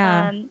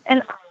 Yeah.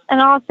 And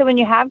also when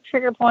you have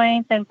trigger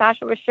points and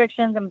fascial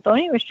restrictions and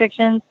bony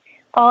restrictions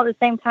all at the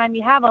same time,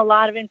 you have a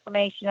lot of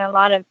inflammation, a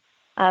lot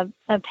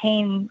of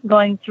pain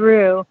going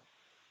through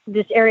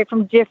this area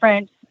from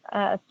different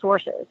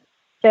sources.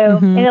 So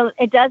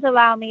it does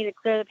allow me to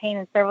clear the pain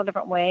in several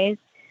different ways.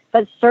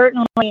 But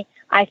certainly,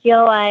 I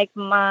feel like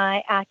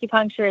my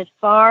acupuncture is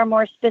far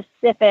more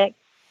specific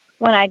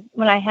when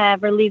I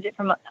have relieved it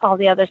from all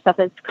the other stuff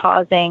that's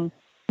causing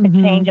a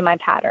change in my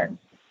pattern.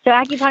 So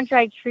acupuncture,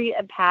 I treat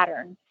a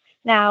pattern.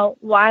 Now,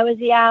 why was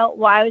he out?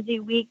 Why was he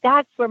weak?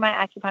 That's where my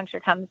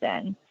acupuncture comes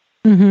in.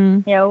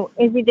 You know,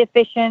 is he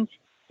deficient?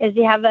 Does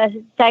he have a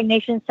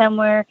stagnation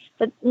somewhere?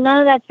 But none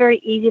of that's very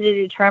easy to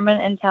determine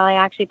until I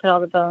actually put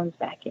all the bones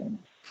back in.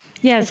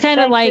 Yeah, it's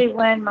kind of like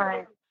when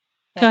my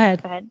Go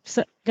ahead.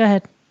 Go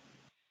ahead.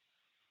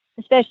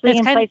 Especially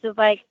in places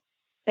like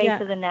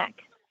base of the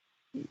neck.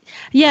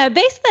 Yeah,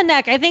 base of the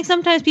neck. I think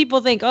sometimes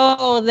people think,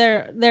 oh,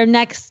 their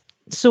neck's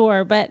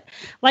sore, but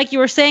like you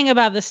were saying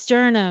about the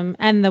sternum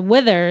and the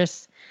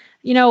withers,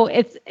 you know,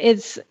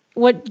 it's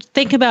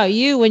think about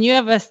you when you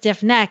have a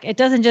stiff neck. It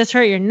doesn't just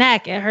hurt your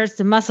neck; it hurts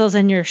the muscles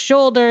in your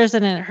shoulders,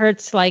 and it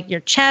hurts like your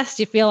chest.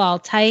 You feel all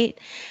tight,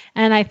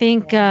 and I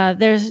think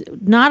there's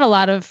not a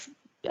lot of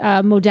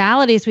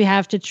modalities we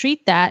have to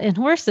treat that in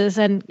horses,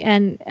 and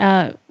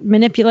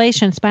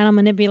manipulation, spinal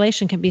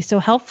manipulation can be so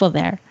helpful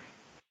there.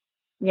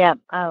 Yeah.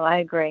 Oh, I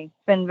agree.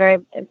 It's been very,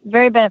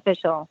 very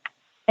beneficial.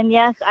 And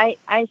yes,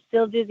 I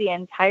still do the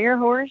entire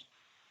horse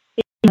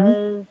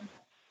because,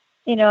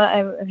 you know,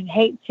 I would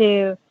hate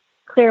to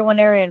clear one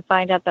area and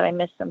find out that I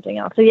missed something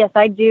else. So yes,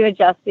 I do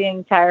adjust the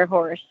entire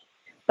horse.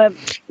 But,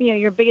 you know,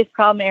 your biggest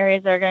problem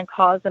areas that are going to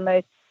cause the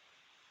most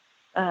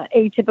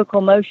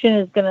atypical motion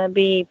is going to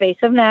be base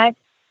of neck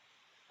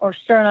or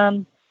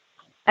sternum,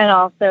 and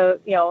also,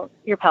 you know,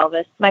 your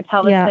pelvis. My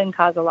pelvis can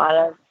cause a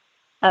lot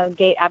of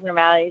gait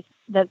abnormalities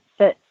that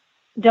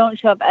don't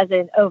show up as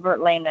an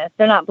overt lameness.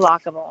 They're not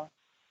blockable.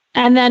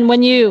 And then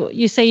when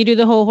you say you do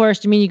the whole horse,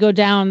 do you mean you go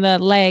down the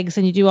legs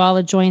and you do all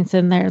the joints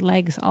in their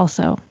legs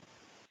also?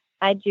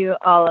 I do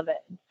all of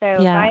it.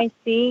 So if I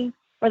see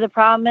where the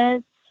problem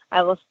is,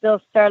 I will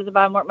still start at the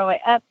bottom, work my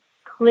way up,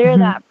 clear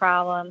that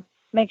problem,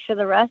 make sure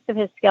the rest of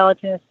his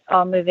skeleton is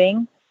all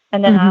moving,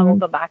 and then I will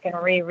go back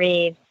and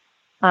reread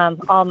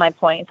all my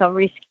points. I'll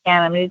rescan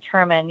them and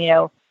determine, you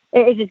know,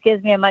 it just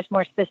gives me a much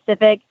more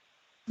specific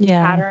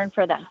pattern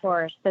for that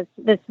horse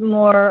that's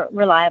more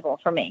reliable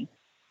for me.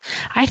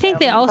 I think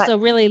they also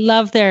really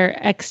love their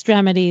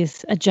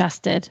extremities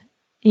adjusted.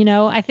 You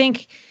know, I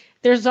think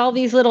there's all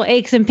these little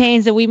aches and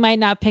pains that we might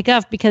not pick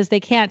up because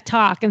they can't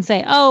talk and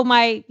say, oh,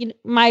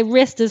 my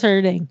wrist is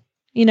hurting,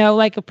 you know,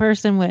 like a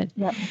person would.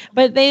 Yep.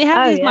 But they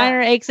have these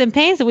minor aches and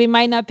pains that we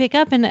might not pick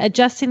up, and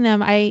adjusting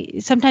them,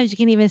 sometimes you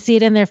can even see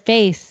it in their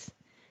face.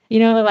 You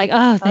know, like,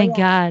 oh, thank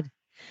God.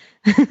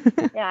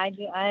 Yeah, I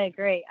do. I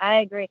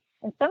agree.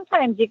 And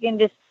sometimes you can,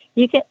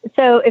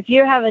 so if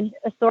you have a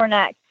sore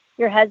neck,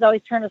 your head's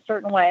always turned a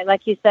certain way.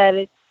 Like you said,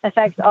 it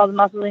affects all the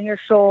muscles in your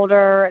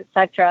shoulder,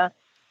 etc.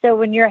 So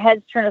when your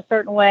head's turned a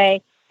certain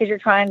way because you're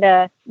trying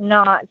to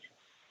not,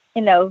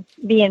 you know,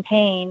 be in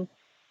pain,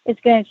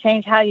 it's going to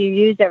change how you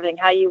use everything,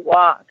 how you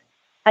walk,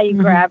 how you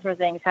grab for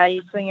things, how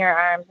you swing your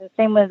arms. And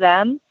same with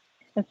them.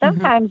 And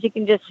sometimes you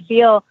can just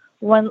feel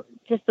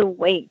the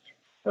weight.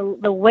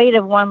 The weight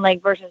of one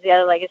leg versus the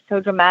other leg is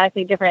so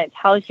dramatically different. It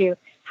tells you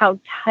how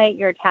tight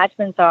your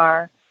attachments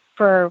are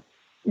from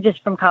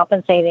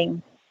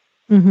compensating.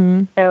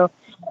 So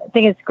I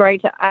think it's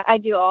great I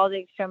do all the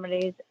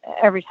extremities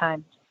every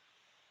time.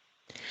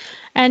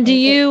 And do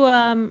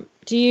you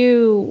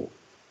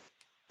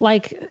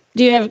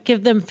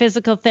give them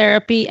physical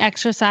therapy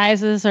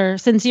exercises, or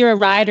since you're a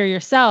rider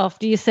yourself,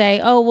 do you say,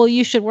 oh, well,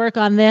 you should work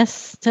on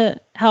this to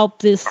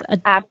help this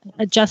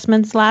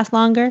adjustments last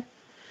longer?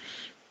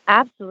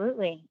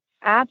 Absolutely.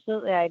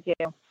 Absolutely, I do.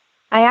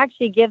 I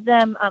actually give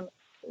them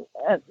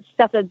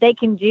stuff that they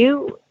can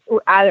do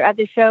either at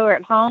the show or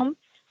at home.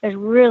 There's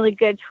really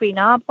good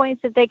Tui-Na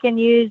points that they can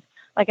use,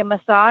 like a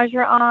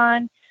massager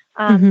on.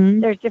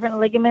 There's different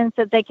ligaments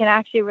that they can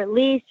actually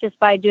release just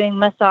by doing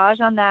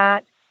massage on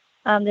that.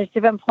 There's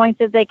different points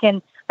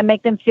that I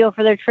make them feel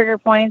for their trigger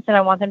points, and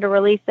I want them to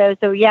release those.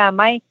 So yeah,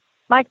 my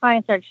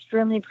clients are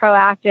extremely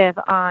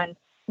proactive on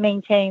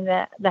maintaining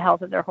the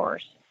health of their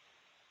horse.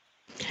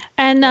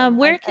 And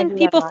where can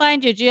people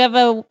find you? Do you have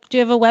a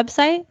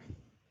website?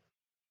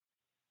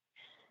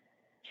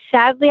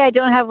 Sadly, I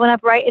don't have one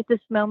up right at this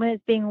moment.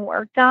 It's being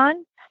worked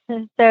on.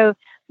 And so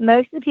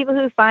most of the people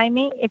who find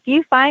me, if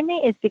you find me,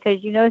 it's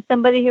because you know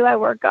somebody who I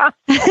work on.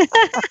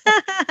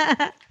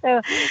 So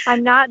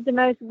I'm not the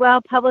most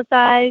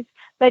well-publicized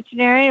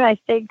veterinarian. I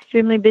stay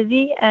extremely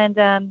busy.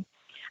 And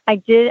I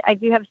do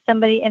have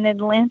somebody in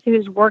Atlanta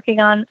who's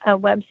working on a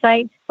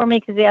website for me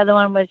because the other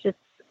one was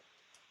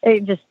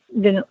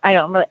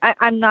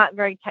I'm not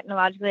very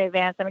technologically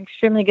advanced. I'm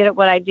extremely good at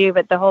what I do,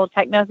 but the whole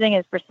techno thing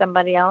is for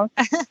somebody else.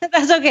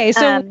 That's okay.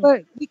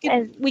 So we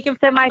can.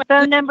 So my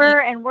phone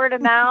number and word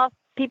of mouth.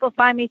 People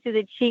find me through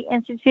the Cheat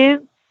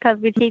Institute because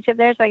we teach up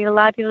there. So I get a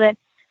lot of people that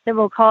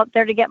will call up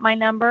there to get my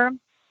number.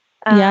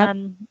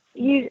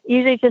 Usually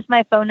it's just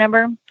my phone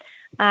number.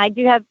 I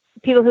do have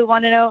people who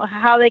want to know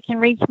how they can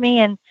reach me,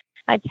 and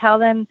I tell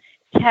them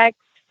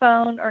text,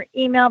 phone, or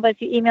email. But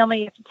if you email me,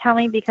 you have to tell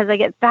me because I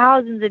get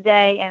thousands a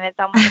day, and it's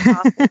almost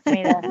impossible for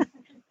me to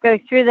go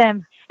through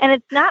them. And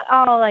it's not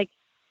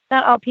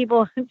all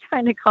people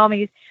trying to call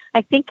me.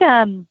 I think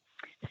some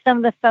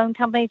of the phone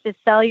companies just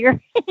sell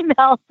your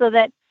email so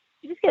that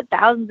you just get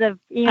thousands of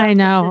emails. I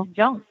know.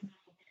 Junk.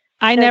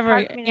 I never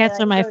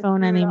answer my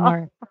phone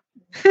anymore.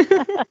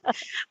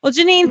 Well,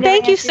 Janine,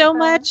 thank you so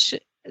much.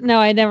 No,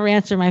 I never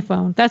answer my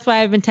phone. That's why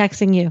I've been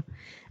texting you.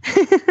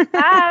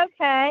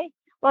 Okay.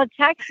 Well,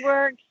 text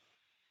works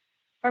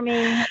for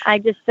me. I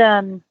just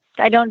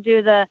I don't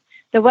do the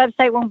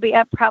website won't be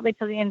up probably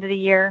till the end of the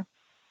year.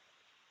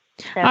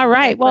 So all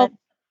right. Well,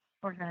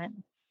 we're good.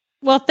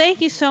 Well,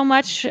 thank you so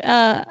much.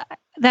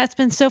 That's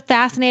been so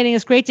fascinating.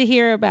 It's great to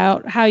hear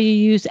about how you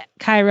use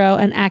chiro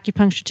and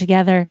acupuncture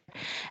together.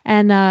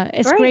 And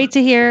it's great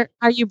to hear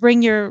how you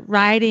bring your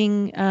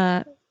riding.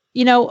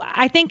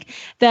 I think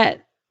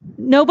that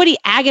nobody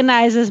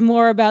agonizes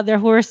more about their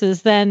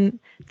horses than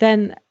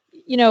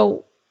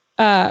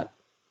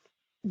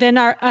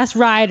us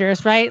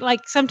riders, right?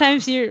 Like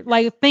sometimes you're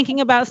like thinking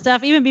about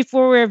stuff, even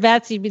before we're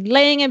vets, you'd be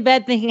laying in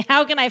bed thinking,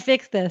 how can I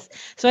fix this?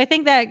 So I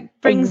think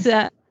that brings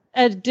a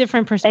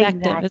different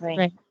perspective. Exactly. It's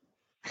great.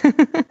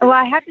 Well,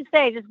 I have to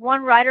say, just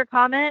one rider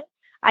comment.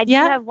 I do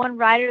have one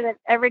rider that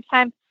every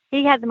time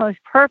he had the most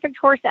perfect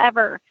horse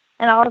ever,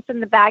 and all of a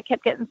sudden the back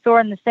kept getting sore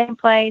in the same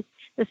place.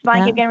 The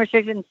spine kept getting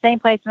restricted in the same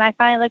place. And I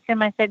finally looked at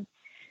him and I said,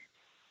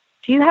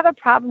 do you have a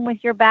problem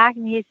with your back?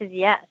 And he says,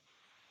 yes,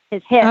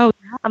 his hip. Oh,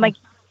 yeah. I'm like,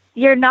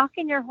 you're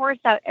knocking your horse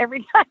out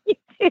every time you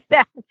do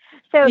that.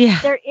 So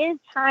there is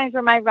times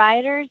where my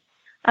riders,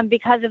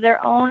 because of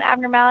their own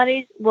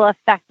abnormalities, will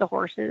affect the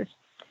horses.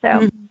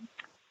 So,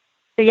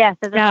 so yes,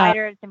 as a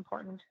rider, it's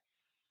important.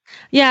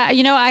 Yeah,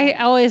 I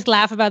always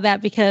laugh about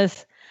that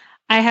because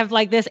I have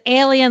like this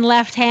alien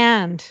left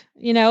hand,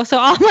 so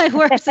all my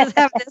horses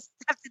have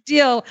to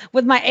deal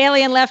with my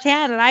alien left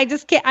hand, and I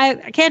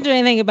can't do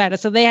anything about it.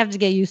 So they have to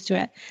get used to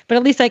it, but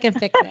at least I can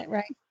fix it,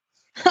 right?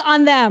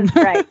 On them.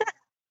 Right.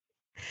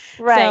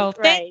 So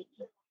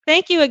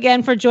thank you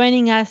again for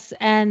joining us,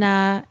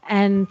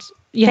 and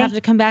you have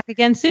to come back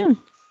again soon.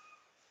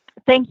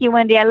 Thank you,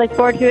 Wendy. I look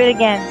forward to it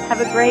again. Have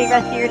a great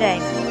rest of your day.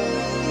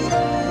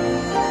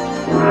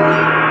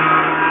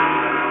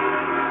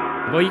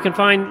 Well, you can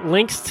find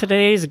links to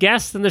today's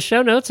guests in the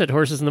show notes at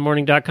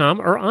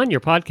horsesinthemorning.com or on your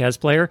podcast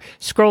player.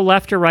 Scroll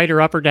left or right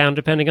or up or down,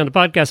 depending on the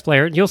podcast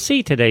player, and you'll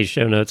see today's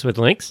show notes with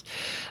links.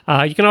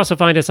 You can also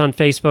find us on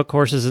Facebook,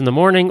 Horses in the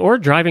Morning, or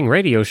Driving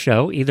Radio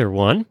Show, either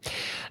one.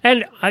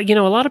 And, a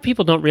lot of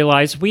people don't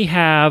realize we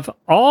have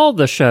all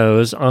the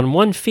shows on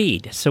one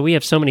feed. So we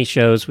have so many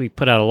shows. We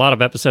put out a lot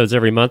of episodes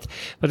every month,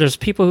 but there's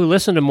people who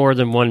listen to more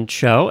than one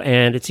show,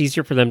 and it's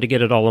easier for them to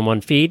get it all in one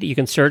feed. You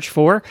can search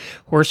for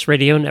Horse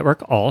Radio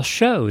Network All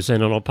Shows,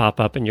 and it'll pop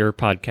up in your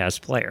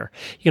podcast player.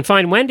 You can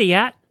find Wendy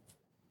at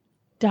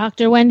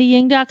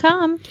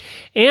drwendyying.com.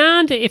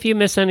 And if you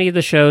miss any of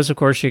the shows, of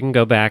course, you can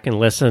go back and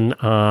listen to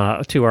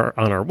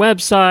on our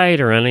website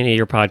or on any of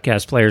your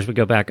podcast players. We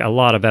go back a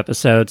lot of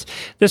episodes.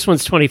 This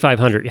one's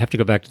 2,500. You have to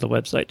go back to the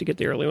website to get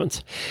the early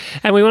ones.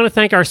 And we want to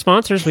thank our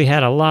sponsors. We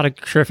had a lot of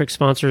terrific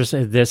sponsors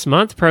this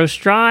month: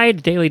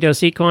 ProStride, Daily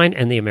Dose Equine,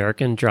 and the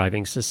American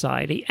Driving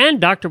Society, and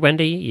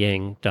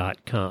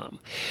drwendyying.com.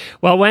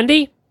 Well,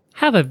 Wendy,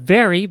 have a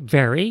very,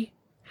 very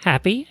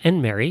happy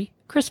and Merry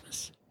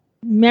Christmas.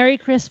 Merry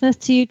Christmas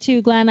to you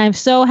too, Glenn. I'm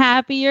so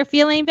happy you're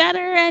feeling better,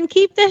 and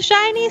keep the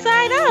shiny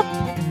side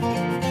up.